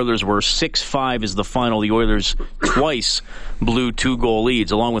than the Oilers were. 6-5 is the final. The Oilers twice blew 2-goal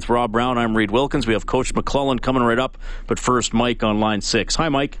leads. Along with Rob Brown, I'm Reed Wilkins. We have Coach McClellan coming right up. But first, Mike on line 6. Hi,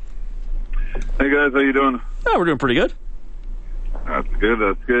 Mike. Hey, guys. How you doing? Oh, we're doing pretty good. That's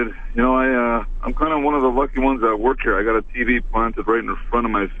good. You know, I'm kind of one of the lucky ones that work here. I got a TV planted right in front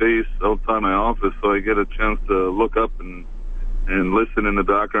of my face outside my office, so I get a chance to look up and listen in the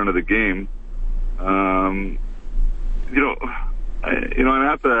background of the game. I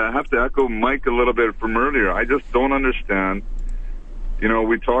have to echo Mike a little bit from earlier. I just don't understand. You know,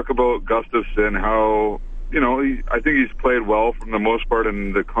 we talk about Gustafsson, how, I think he's played well for the most part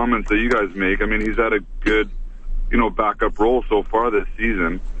in the comments that you guys make. I mean, he's had a good, backup role so far this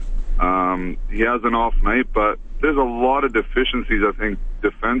season. He has an off night, but there's a lot of deficiencies, I think,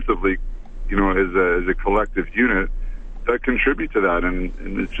 defensively, as a collective unit that contribute to that. And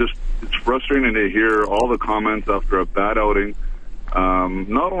it's frustrating to hear all the comments after a bad outing,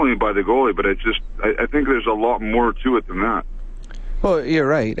 not only by the goalie, but I think there's a lot more to it than that. Well, you're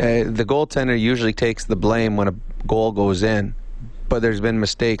right. The goaltender usually takes the blame when a goal goes in, but there's been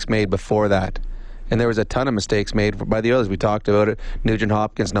mistakes made before that. And there was a ton of mistakes made by the others. We talked about it. Nugent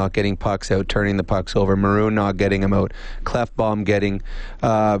Hopkins not getting pucks out, turning the pucks over. Maroon not getting them out. Clefbaum getting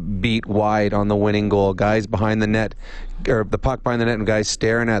beat wide on the winning goal. Guys behind the net, or the puck behind the net, and guys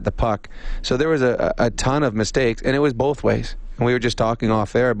staring at the puck. So there was a ton of mistakes, and it was both ways. And we were just talking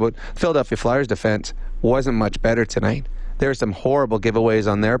off air about Philadelphia Flyers defense wasn't much better tonight. There were some horrible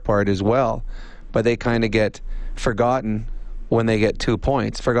giveaways on their part as well, but they kind of get forgotten when they get 2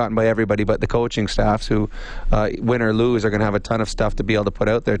 points, forgotten by everybody but the coaching staffs who, win or lose, are going to have a ton of stuff to be able to put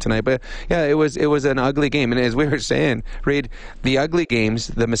out there tonight. But yeah, it was an ugly game. And as we were saying, Reed, the ugly games,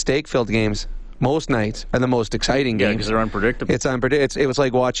 the mistake-filled games, most nights are the most exciting games. Yeah, because they're unpredictable. It's unpredictable. It was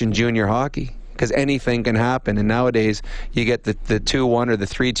like watching junior hockey, because anything can happen. And nowadays, you get the 2-1 or the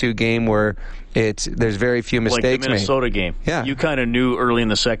 3-2 game where there's very few mistakes made. Like the Minnesota game. Yeah. You kind of knew early in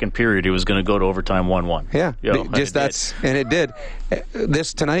the second period it was going to go to overtime 1-1. Yeah. And it did.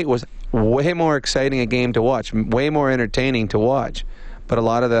 This tonight was way more exciting a game to watch, way more entertaining to watch. But a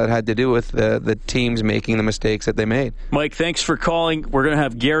lot of that had to do with the teams making the mistakes that they made. Mike, thanks for calling. We're going to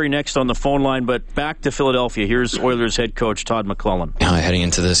have Gary next on the phone line, but back to Philadelphia. Here's Oilers head coach Todd McLellan. Heading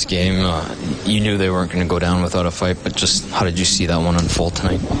into this game, you knew they weren't going to go down without a fight, but just how did you see that one unfold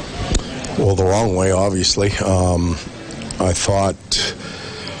tonight? Well, the wrong way, obviously. I thought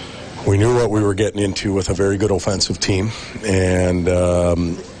we knew what we were getting into with a very good offensive team, and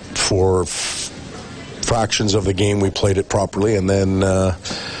for fractions of the game we played it properly, and then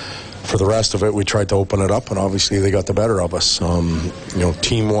for the rest of it we tried to open it up, and obviously they got the better of us.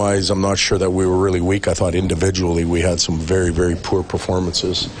 Team-wise, I'm not sure that we were really weak. I thought individually we had some very, very poor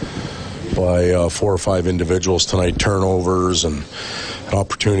performances by 4 or 5 individuals tonight, turnovers and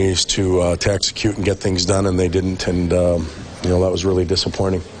opportunities to execute and get things done, and they didn't, and that was really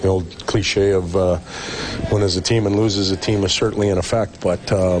disappointing. The old cliche of win as a team and lose as a team is certainly in effect, but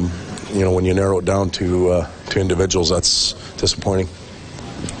when you narrow it down to individuals, that's disappointing.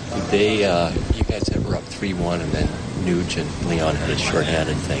 You guys were up 3-1, and then Nuge and Leon had a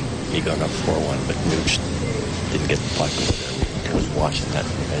shorthanded thing. You got up 4-1, but Nuge didn't get the puck over there. I was watching that.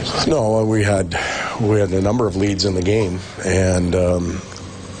 No, we had a number of leads in the game, and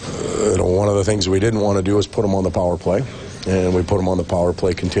one of the things we didn't want to do is put them on the power play, and we put them on the power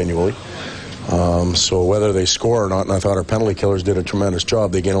play continually. So whether they score or not, and I thought our penalty killers did a tremendous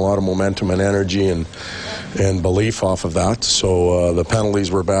job. They gained a lot of momentum and energy and belief off of that. So the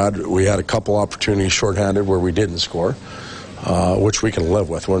penalties were bad. We had a couple opportunities shorthanded where we didn't score, which we can live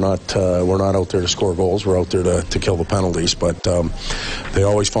with. We're not out there to score goals. We're out there to kill the penalties. But they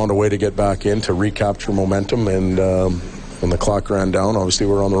always found a way to get back in, to recapture momentum, and when the clock ran down, obviously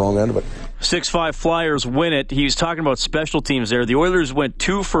we're on the wrong end of it. 6-5 Flyers win it. He was talking about special teams there. The Oilers went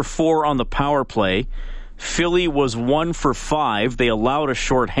 2 for 4 on the power play. Philly was 1 for 5. They allowed a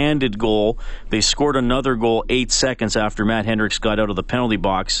shorthanded goal. They scored another goal 8 seconds after Matt Hendricks got out of the penalty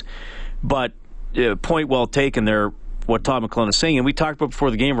box. But point well taken there, what Todd McLellan is saying. And we talked about before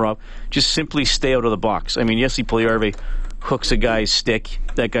the game, Rob, just simply stay out of the box. I mean, Jesse Puljujärvi hooks a guy's stick.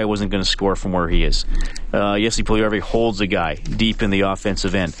 That guy wasn't going to score from where he is. Jesse Puljujärvi holds a guy deep in the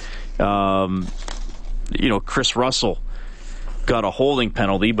offensive end. Chris Russell got a holding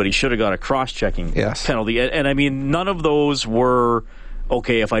penalty, but he should have got a cross-checking penalty. And I mean, none of those were,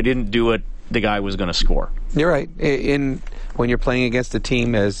 okay, if I didn't do it, the guy was going to score. You're right. When you're playing against a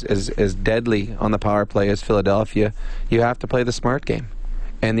team as deadly on the power play as Philadelphia, you have to play the smart game.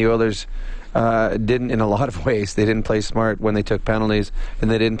 And the Oilers didn't in a lot of ways. They didn't play smart when they took penalties,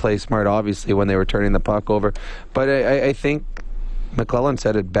 and they didn't play smart, obviously, when they were turning the puck over. But I think McLellan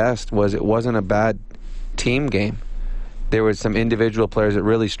said it best, it wasn't a bad team game. There were some individual players that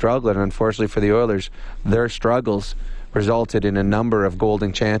really struggled, and unfortunately for the Oilers, their struggles resulted in a number of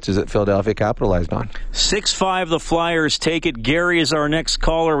golden chances that Philadelphia capitalized on. 6-5, the Flyers take it. Gary is our next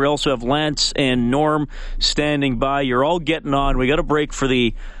caller. We also have Lance and Norm standing by. You're all getting on. We got a break for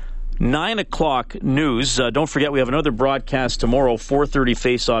the 9 o'clock news. Don't forget, we have another broadcast tomorrow, 4:30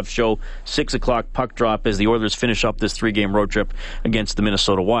 face-off show, 6 o'clock puck drop as the Oilers finish up this 3-game road trip against the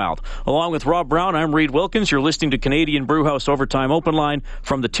Minnesota Wild. Along with Rob Brown, I'm Reed Wilkins. You're listening to Canadian Brewhouse Overtime Open Line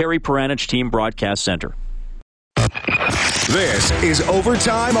from the Terry Peranich Team Broadcast Center. This is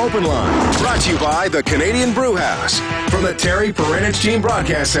Overtime Open Line, brought to you by the Canadian Brewhouse. From the Terry Peranich Team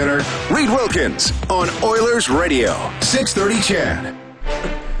Broadcast Center, Reed Wilkins on Oilers Radio, 630 CHED.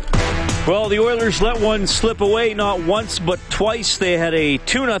 Well, the Oilers let one slip away, not once but twice. They had a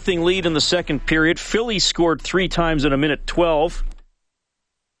 2-0 lead in the second period. Philly scored 3 times in a minute 12.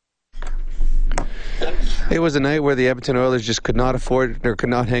 It was a night where the Edmonton Oilers just could not afford or could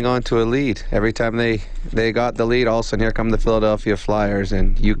not hang on to a lead. Every time they got the lead, all of a sudden here come the Philadelphia Flyers,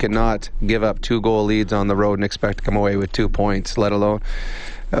 and you cannot give up 2-goal leads on the road and expect to come away with 2 points, let alone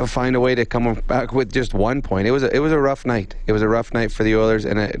find a way to come back with just 1 point. It was a rough night. It was a rough night for the Oilers,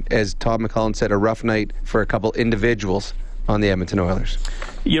 and as Todd McClellan said, a rough night for a couple individuals on the Edmonton Oilers.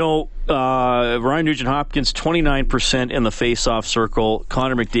 You know, Ryan Nugent-Hopkins, 29% in the face-off circle.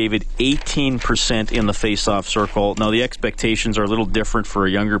 Connor McDavid, 18% in the face-off circle. Now, the expectations are a little different for a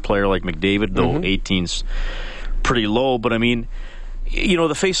younger player like McDavid, though 18's pretty low. But, I mean, you know,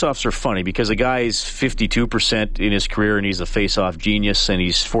 the face-offs are funny because a guy's 52% in his career and he's a face-off genius, and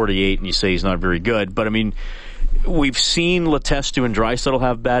he's 48 and you say he's not very good. But, I mean, we've seen Letestu and Draisaitl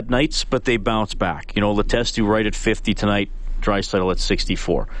have bad nights, but they bounce back. You know, Letestu right at 50 tonight, Draisaitl at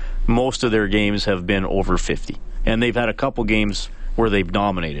 64. Most of their games have been over 50. And they've had a couple games where they've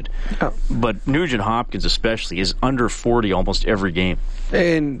dominated. Oh. But Nugent-Hopkins especially is under 40 almost every game.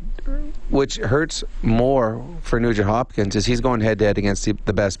 And which hurts more for Nugent-Hopkins is he's going head-to-head against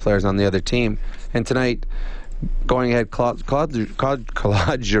the best players on the other team. And tonight, going ahead,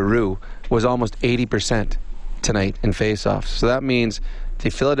 Claude Giroux was almost 80% tonight in face-offs. So that means the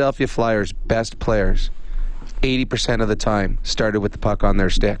Philadelphia Flyers' best players 80% of the time started with the puck on their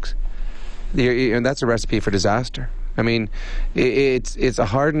sticks. And that's a recipe for disaster. I mean, it's a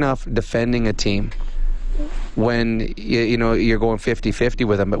hard enough defending a team when you're going 50-50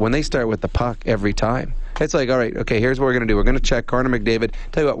 with them, but when they start with the puck every time, it's like, all right, okay, here's what we're going to do. We're going to check Connor McDavid.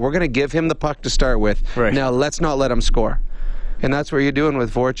 Tell you what, we're going to give him the puck to start with. Right. Now, let's not let him score. And that's what you're doing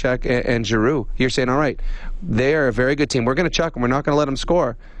with Voracek and Giroux. You're saying, all right, they are a very good team. We're going to chuck them. We're not going to let them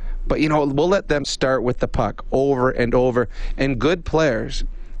score. But, we'll let them start with the puck over and over. And good players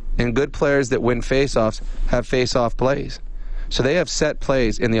that win face-offs have face-off plays. So they have set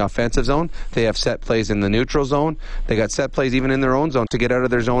plays in the offensive zone. They have set plays in the neutral zone. They got set plays even in their own zone to get out of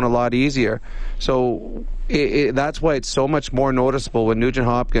their zone a lot easier. So that's why it's so much more noticeable when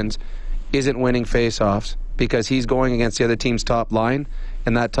Nugent-Hopkins isn't winning face-offs, because he's going against the other team's top line,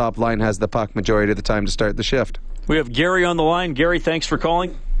 and that top line has the puck majority of the time to start the shift. We have Gary on the line. Gary, thanks for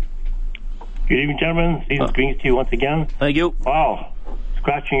calling. Good evening, gentlemen. Season's greetings to you once again. Thank you. Wow.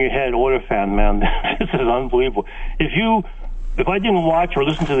 Scratching your head, Oilers fan, man. This is unbelievable. If I didn't watch or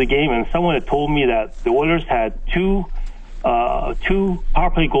listen to the game and someone had told me that the Oilers had two power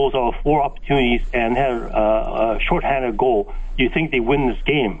play goals out of 4 opportunities and had a shorthanded goal, you think they win this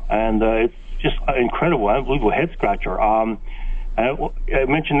game. And it's just incredible, unbelievable head scratcher. I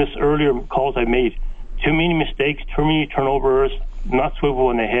mentioned this earlier calls I made. Too many mistakes, too many turnovers, not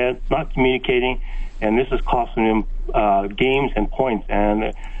swivel in the head, not communicating, and this is costing them games and points.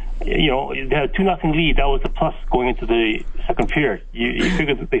 And they had a 2-0 lead. That was the plus going into the second period. You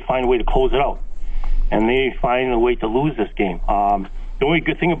figure that they find a way to close it out, and they find a way to lose this game. The only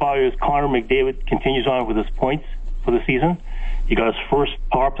good thing about it is Connor McDavid continues on with his points for the season. He got his first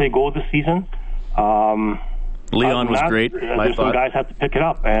power play goal of the season. Leon was great. Some guys have to pick it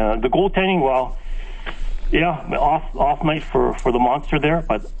up. And the goaltending, well, yeah, off night for the monster there,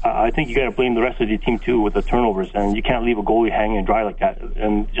 but I think you got to blame the rest of the team too with the turnovers, and you can't leave a goalie hanging dry like that.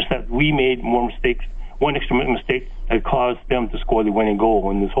 And just that we made more mistakes, one extra mistake that caused them to score the winning goal,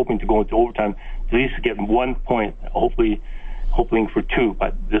 and was hoping to go into overtime to at least get 1 point, hoping for 2.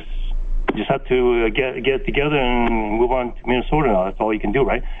 But this you just have to get it together and move on to Minnesota now. That's all you can do,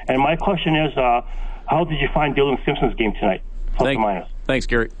 right? And my question is, how did you find Dylan Simpson's game tonight? Plus or minus? Thanks,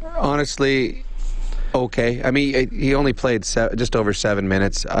 Gary. Honestly, okay. I mean, he only played just over 7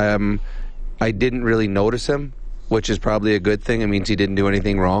 minutes. I didn't really notice him, which is probably a good thing. It means he didn't do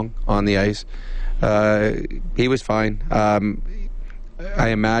anything wrong on the ice. He was fine. I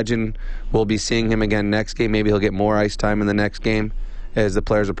imagine we'll be seeing him again next game. Maybe he'll get more ice time in the next game. as the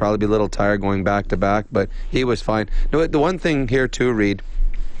players would probably be a little tired going back to back, but he was fine. The one thing here too, Reed,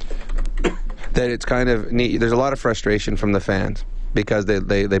 that it's kind of neat, there's a lot of frustration from the fans because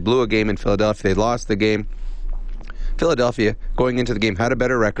they blew a game in Philadelphia. They lost the game. Philadelphia, going into the game, had a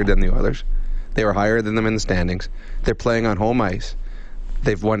better record than the Oilers. They were higher than them in the standings. They're playing on home ice.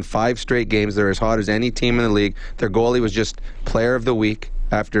 They've won 5 straight games. They're as hot as any team in the league. Their goalie was just player of the week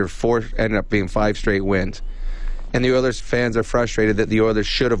after 4 ended up being 5 straight wins. And the Oilers fans are frustrated that the Oilers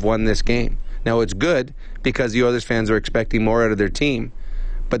should have won this game. Now, it's good because the Oilers fans are expecting more out of their team.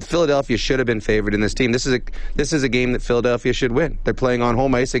 But Philadelphia should have been favored in this team. This is a game that Philadelphia should win. They're playing on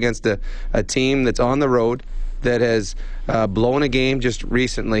home ice against a team that's on the road, that has blown a game just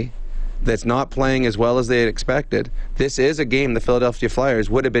recently, that's not playing as well as they had expected. This is a game the Philadelphia Flyers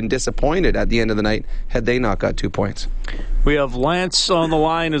would have been disappointed at the end of the night had they not got 2 points. We have Lance on the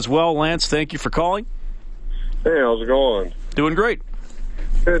line as well. Lance, thank you for calling. Hey, how's it going? Doing great.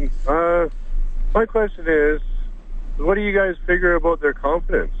 Good. My question is, what do you guys figure about their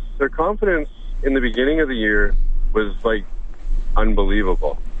confidence? Their confidence in the beginning of the year was, like,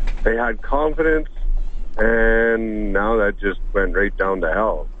 unbelievable. They had confidence, and now that just went right down to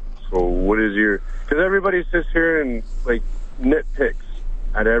hell. So what is your... Because everybody sits here and, like, nitpicks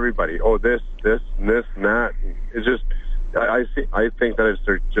at everybody. Oh, this, and this, and that. It's just... I think that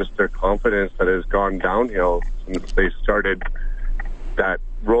it's just their confidence that has gone downhill since they started that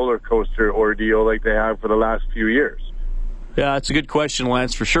roller coaster ordeal like they have for the last few years. Yeah, it's a good question,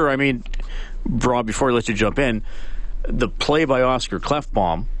 Lance, for sure. I mean, Rob, before I let you jump in, the play by Oscar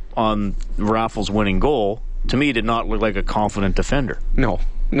Klefbom on Raffles' winning goal, to me, did not look like a confident defender. No,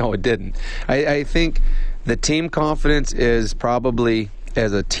 it didn't. I think the team confidence is probably...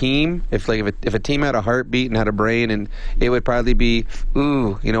 as a team, if a team had a heartbeat and had a brain, and it would probably be,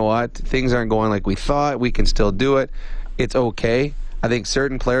 ooh, you know what, things aren't going like we thought, we can still do it, it's okay. I think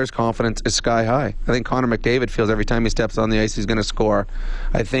certain players' confidence is sky high. I think Connor McDavid feels every time he steps on the ice he's going to score.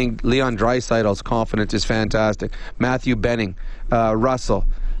 I think Leon Draisaitl's confidence is fantastic. Matthew Benning, Russell,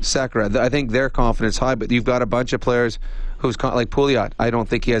 Sekera, I think their confidence is high, but you've got a bunch of players who's like Pouliot. I don't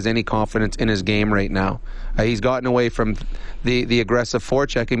think he has any confidence in his game right now. He's gotten away from the aggressive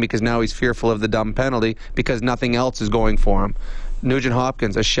forechecking because now he's fearful of the dumb penalty because nothing else is going for him. Nugent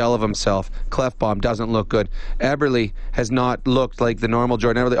Hopkins, a shell of himself. Klefbom doesn't look good. Eberle has not looked like the normal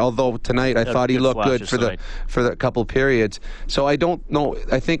Jordan Eberle, although tonight I thought he looked good for the couple periods. So I don't know.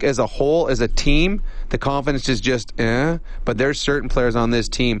 I think as a whole, as a team, the confidence is just but there's certain players on this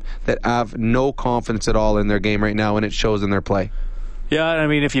team that have no confidence at all in their game right now, and it shows in their play. Yeah, I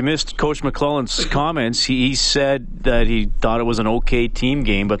mean, if you missed Coach McClellan's comments, he said that he thought it was an okay team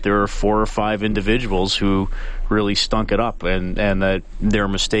game, but there are 4 or 5 individuals who really stunk it up, and that their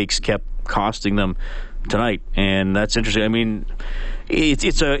mistakes kept costing them tonight. And that's interesting. I mean, it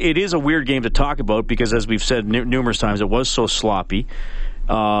is a weird game to talk about because, as we've said numerous times, it was so sloppy.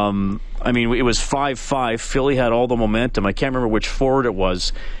 I mean, it was 5-5. Philly had all the momentum. I can't remember which forward it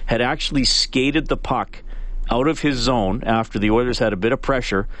was, had actually skated the puck out of his zone after the Oilers had a bit of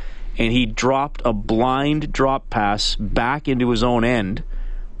pressure, and he dropped a blind drop pass back into his own end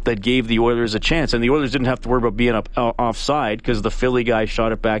that gave the Oilers a chance. And the Oilers didn't have to worry about being offside because the Philly guy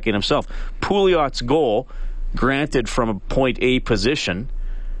shot it back in himself. Pouliot's goal, granted from a point A position,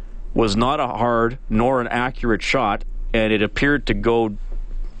 was not a hard nor an accurate shot, and it appeared to go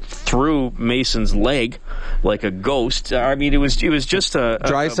through Mason's leg like a ghost. I mean, it was just a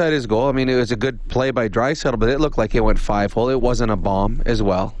Draisaitl's goal. I mean, it was a good play by Draisaitl, but it looked like it went 5-hole. It wasn't a bomb as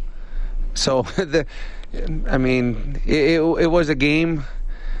well. So, I mean, it was a game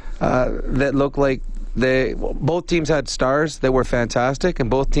that looked like both teams had stars that were fantastic, and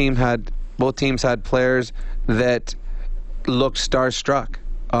both teams had players that looked starstruck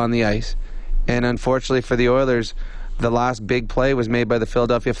on the ice. And unfortunately for the Oilers, the last big play was made by the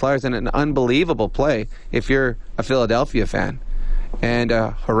Philadelphia Flyers, and an unbelievable play if you're a Philadelphia fan, and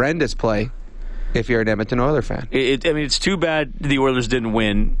a horrendous play if you're an Edmonton Oilers fan. I mean, it's too bad the Oilers didn't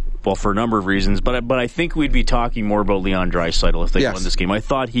win, well, for a number of reasons, but I think we'd be talking more about Leon Draisaitl if they won this game. I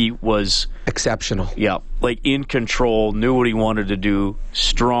thought he was exceptional. Yeah, like in control, knew what he wanted to do,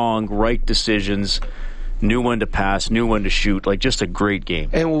 strong, right decisions, knew when to pass, knew when to shoot, like just a great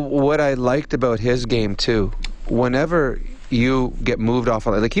game. And what I liked about his game, too, whenever you get moved off,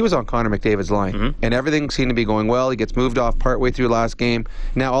 like he was on Connor McDavid's line, and everything seemed to be going well. He gets moved off partway through last game.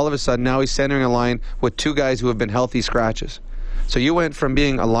 Now, all of a sudden, now he's centering a line with 2 guys who have been healthy scratches. So you went from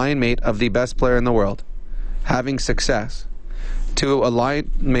being a line mate of the best player in the world, having success, to a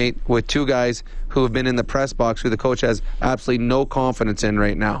line mate with 2 guys who have been in the press box who the coach has absolutely no confidence in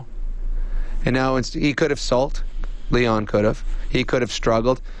right now. And now he could have sulked, Leon could have. He could have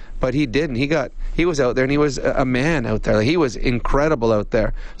struggled, but he didn't. He was out there, and he was a man out there. He was incredible out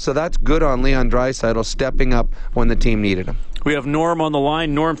there. So that's good on Leon Draisaitl stepping up when the team needed him. We have Norm on the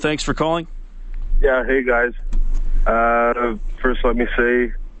line. Norm, thanks for calling. Yeah, hey guys. First, let me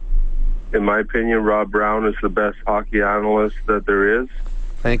say, in my opinion, Rob Brown is the best hockey analyst that there is.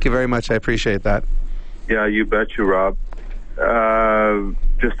 Thank you very much. I appreciate that. Yeah, you bet you, Rob.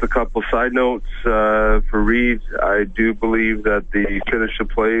 Just a couple side notes for Reed. I do believe that the finish of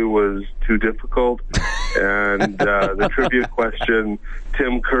play was too difficult, and the trivia question,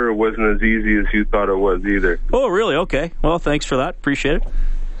 Tim Kerr, wasn't as easy as you thought it was either. Oh, really? Okay. Well, thanks for that. Appreciate it.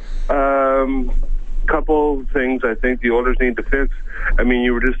 Couple things I think the Oilers need to fix. I mean,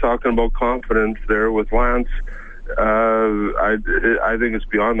 you were just talking about confidence there with Lance. I think it's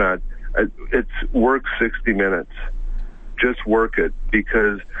beyond that. It's work 60 minutes. Just work it,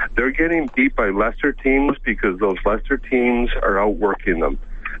 because they're getting beat by lesser teams because those lesser teams are outworking them.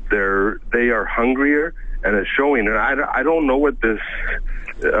 They are hungrier, and it's showing. And I don't know what this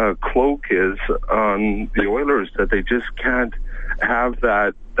cloak is on the Oilers, that they just can't have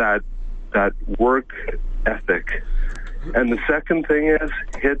that work ethic. And the second thing is,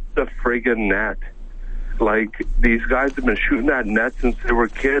 hit the friggin' net. Like, these guys have been shooting that net since they were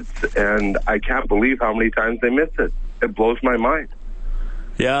kids, and I can't believe how many times they miss it. It blows my mind.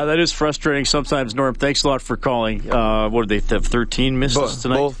 Yeah, that is frustrating sometimes, Norm. Thanks a lot for calling. What did they have, 13 misses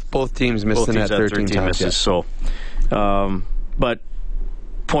tonight? Both teams missed the net 13 times. Misses, yeah. So, but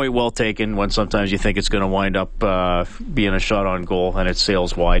point well taken when sometimes you think it's going to wind up being a shot on goal and it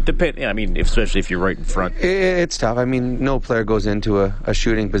sails wide. I mean, especially if you're right in front. It's tough. I mean, no player goes into a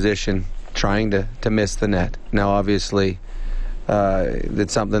shooting position trying to miss the net. Now, obviously,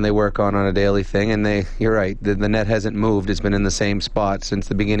 it's something they work on a daily thing, and you're right, the net hasn't moved. It's been in the same spot since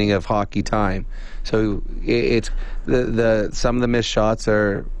the beginning of hockey time. So it's some of the missed shots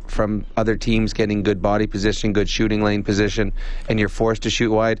are from other teams getting good body position, good shooting lane position, and you're forced to shoot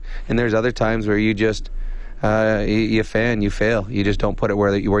wide. And there's other times where you just you fail. You just don't put it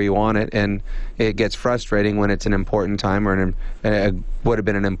where you want it, and it gets frustrating when it's an important time or would have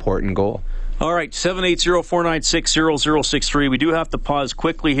been an important goal. All right, 780-496-0063. We do have to pause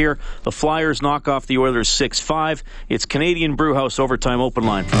quickly here. The Flyers knock off the Oilers 6-5. It's Canadian Brewhouse Overtime Open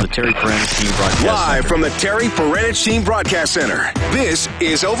Line from the Terry Perenich Team Broadcast Center. Live from the Terry Perenich Team Broadcast Center. This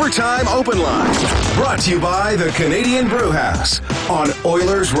is Overtime Open Line. Brought to you by the Canadian Brewhouse on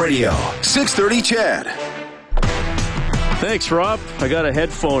Oilers Radio. 630 CHED. Thanks, Rob. I got a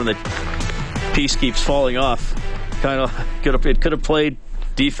headphone and the piece keeps falling off. It could have played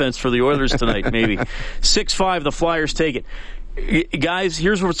defense for the Oilers tonight, maybe. 6-5, the Flyers take it. Guys,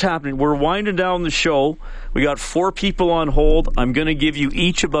 here's what's happening. We're winding down the show. We got 4 people on hold. I'm going to give you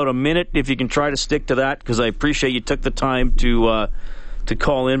each about a minute if you can try to stick to that, because I appreciate you took the time to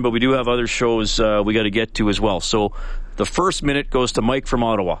call in, but we do have other shows we got to get to as well. So the first minute goes to Mike from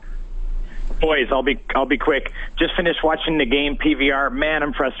Ottawa. Boys, I'll be quick. Just finished watching the game, PVR. Man,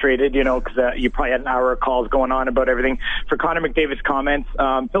 I'm frustrated, because you probably had an hour of calls going on about everything. For Connor McDavid's comments,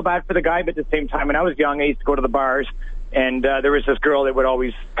 feel bad for the guy, but at the same time, when I was young, I used to go to the bars, and there was this girl that would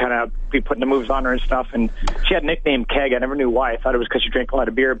always kind of be putting the moves on her and stuff, and she had a nickname Keg. I never knew why. I thought it was because she drank a lot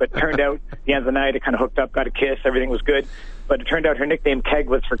of beer, but it turned out at the end of the night, it kind of hooked up, got a kiss, everything was good. But it turned out her nickname Keg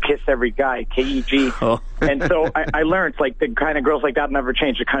was for Kiss Every Guy, K-E-G. Oh. And so I learned, like, the kind of girls like that never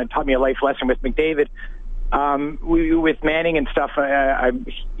change. It kind of taught me a life lesson with McDavid. With Manning and stuff,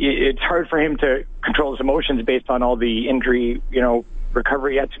 it's hard for him to control his emotions based on all the injury,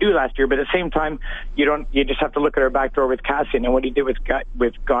 recovery he had to do last year. But at the same time, you just have to look at our back door with Kassian and what he did with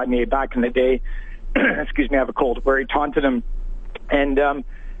Gauthier back in the day. Excuse me, I have a cold. Where he taunted him, and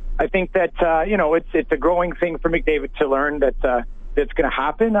I think that it's a growing thing for McDavid to learn that that's going to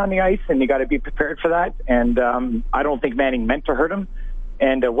happen on the ice, and you got to be prepared for that. And I don't think Manning meant to hurt him.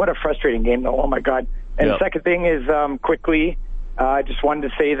 And what a frustrating game, though! Oh my God! And The second thing is quickly, I just wanted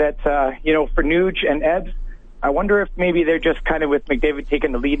to say that for Nuge and Ebbs, I wonder if maybe they're just kind of with McDavid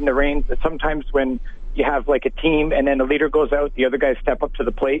taking the lead in the reins. That sometimes when you have like a team and then the leader goes out, the other guys step up to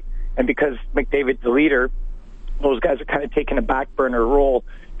the plate, and because McDavid's the leader, those guys are kind of taking a back burner role.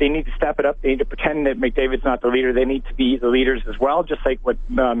 They need to step it up. They need to pretend that McDavid's not the leader. They need to be the leaders as well, just like what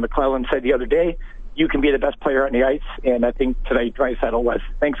McClellan said the other day. You can be the best player on the ice, and I think tonight Draisaitl was.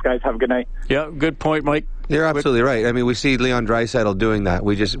 Thanks, guys. Have a good night. Yeah, good point, Mike. You're absolutely right. I mean, we see Leon Draisaitl doing that.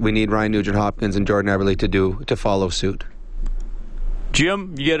 We need Ryan Nugent-Hopkins and Jordan Eberle to follow suit.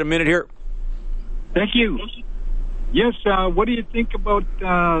 Jim, you get a minute here. Thank you. Yes, what do you think about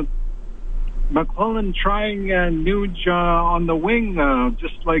McClellan trying Nuge on the wing,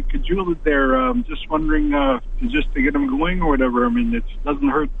 just like Kajula there. Just wondering just to get him going or whatever. I mean, it doesn't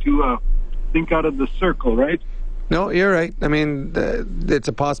hurt to think out of the circle, right? No, you're right. I mean, it's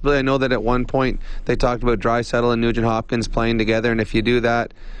a possibility. I know that at one point they talked about Draisaitl and Nugent-Hopkins playing together, and if you do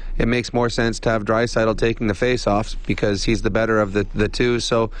that, it makes more sense to have Draisaitl taking the face-offs because he's the better of the two.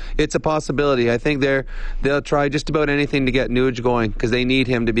 So it's a possibility. I think they'll try just about anything to get Nuge going because they need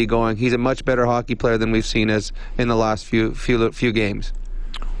him to be going. He's a much better hockey player than we've seen as in the last few games.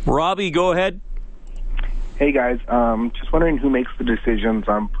 Robbie, go ahead. Hey guys, just wondering who makes the decisions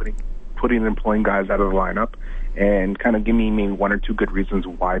on putting and pulling guys out of the lineup, and kind of give me maybe one or two good reasons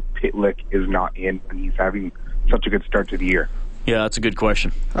why Pitlick is not in when he's having such a good start to the year. Yeah, that's a good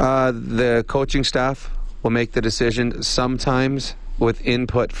question. The coaching staff will make the decision sometimes with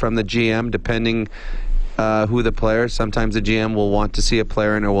input from the GM, depending who the player. Sometimes the GM will want to see a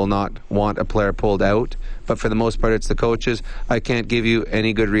player and or will not want a player pulled out. But for the most part, it's the coaches. I can't give you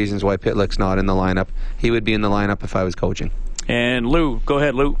any good reasons why Pitlick's not in the lineup. He would be in the lineup if I was coaching. And Lou, go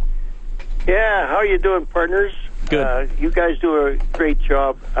ahead, Lou. Yeah, how you doing, partners? Good. You guys do a great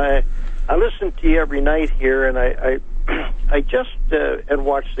job. I listen to you every night here, and I just and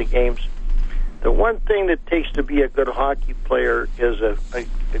watch the games. The one thing that takes to be a good hockey player is a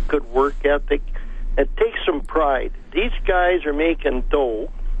good work ethic. It takes some pride. These guys are making dough.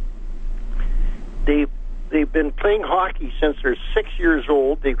 They've been playing hockey since they're 6 years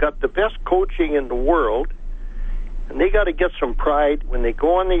old. They've got the best coaching in the world, and they got to get some pride when they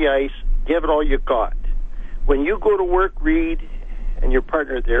go on the ice. Give it all you got. When you go to work, Reed, and your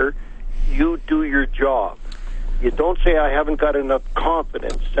partner there, you do your job. You don't say, I haven't got enough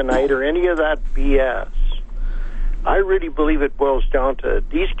confidence tonight or any of that BS. I really believe it boils down to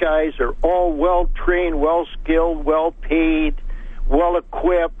these guys are all well-trained, well-skilled, well-paid,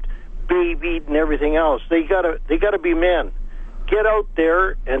 well-equipped, babied, and everything else. They gotta be men. Get out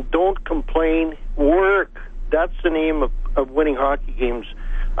there and don't complain. Work. That's the name of winning hockey games.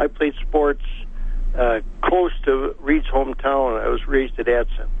 I played sports close to Reed's hometown. I was raised at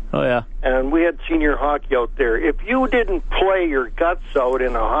Edson. Oh, yeah. And we had senior hockey out there. If you didn't play your guts out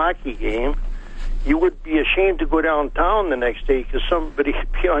in a hockey game, you would be ashamed to go downtown the next day because somebody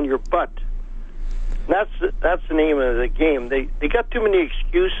would be on your butt. That's the name of the game. They got too many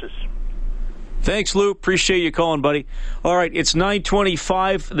excuses. Thanks, Lou. Appreciate you calling, buddy. All right, it's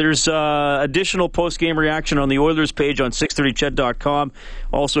 9:25. There's additional post-game reaction on the Oilers page on 630ched.com.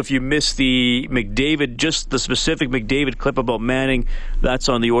 Also, if you missed the McDavid, just the specific McDavid clip about Manning, that's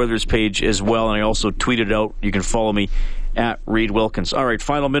on the Oilers page as well. And I also tweeted it out. You can follow me at Reed Wilkins. All right,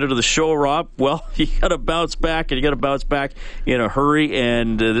 final minute of the show, Rob. Well, you got to bounce back, and you got to bounce back in a hurry.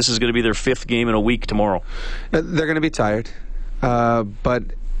 And this is going to be their 5th game in a week tomorrow. They're going to be tired, but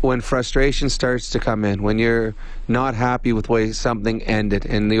when frustration starts to come in, when you're not happy with the way something ended,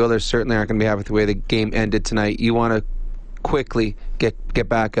 and the Oilers certainly aren't going to be happy with the way the game ended tonight, you want to quickly get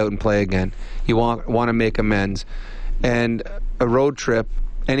back out and play again. You want to make amends. And a road trip,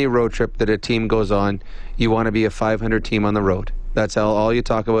 any road trip that a team goes on, you want to be a 500 team on the road. That's all you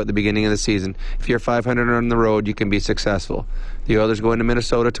talk about at the beginning of the season. If you're 500 on the road, you can be successful. The Oilers go into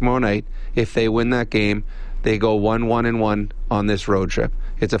Minnesota tomorrow night. If they win that game, they go 1-1-1 on this road trip.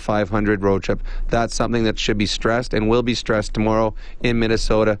 It's a 500 road trip. That's something that should be stressed and will be stressed tomorrow in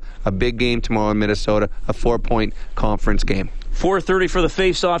Minnesota. A big game tomorrow in Minnesota, a 4-point conference game. 4:30 for the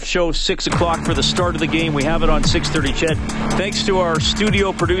face-off show, 6 o'clock for the start of the game. We have it on 630 Ched. Thanks to our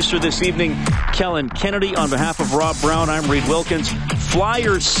studio producer this evening, Kellen Kennedy. On behalf of Rob Brown, I'm Reed Wilkins.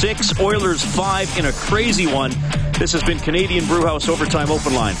 Flyers 6, Oilers 5 in a crazy one. This has been Canadian Brewhouse Overtime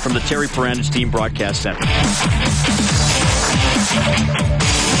Open Line from the Terry Peranich Team Broadcast Center.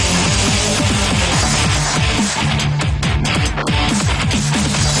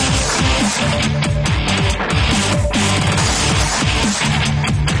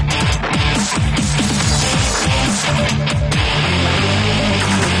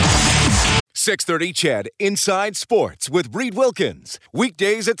 .630 Ched Inside Sports with Reed Wilkins.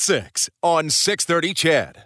 Weekdays at 6 on 630 Ched.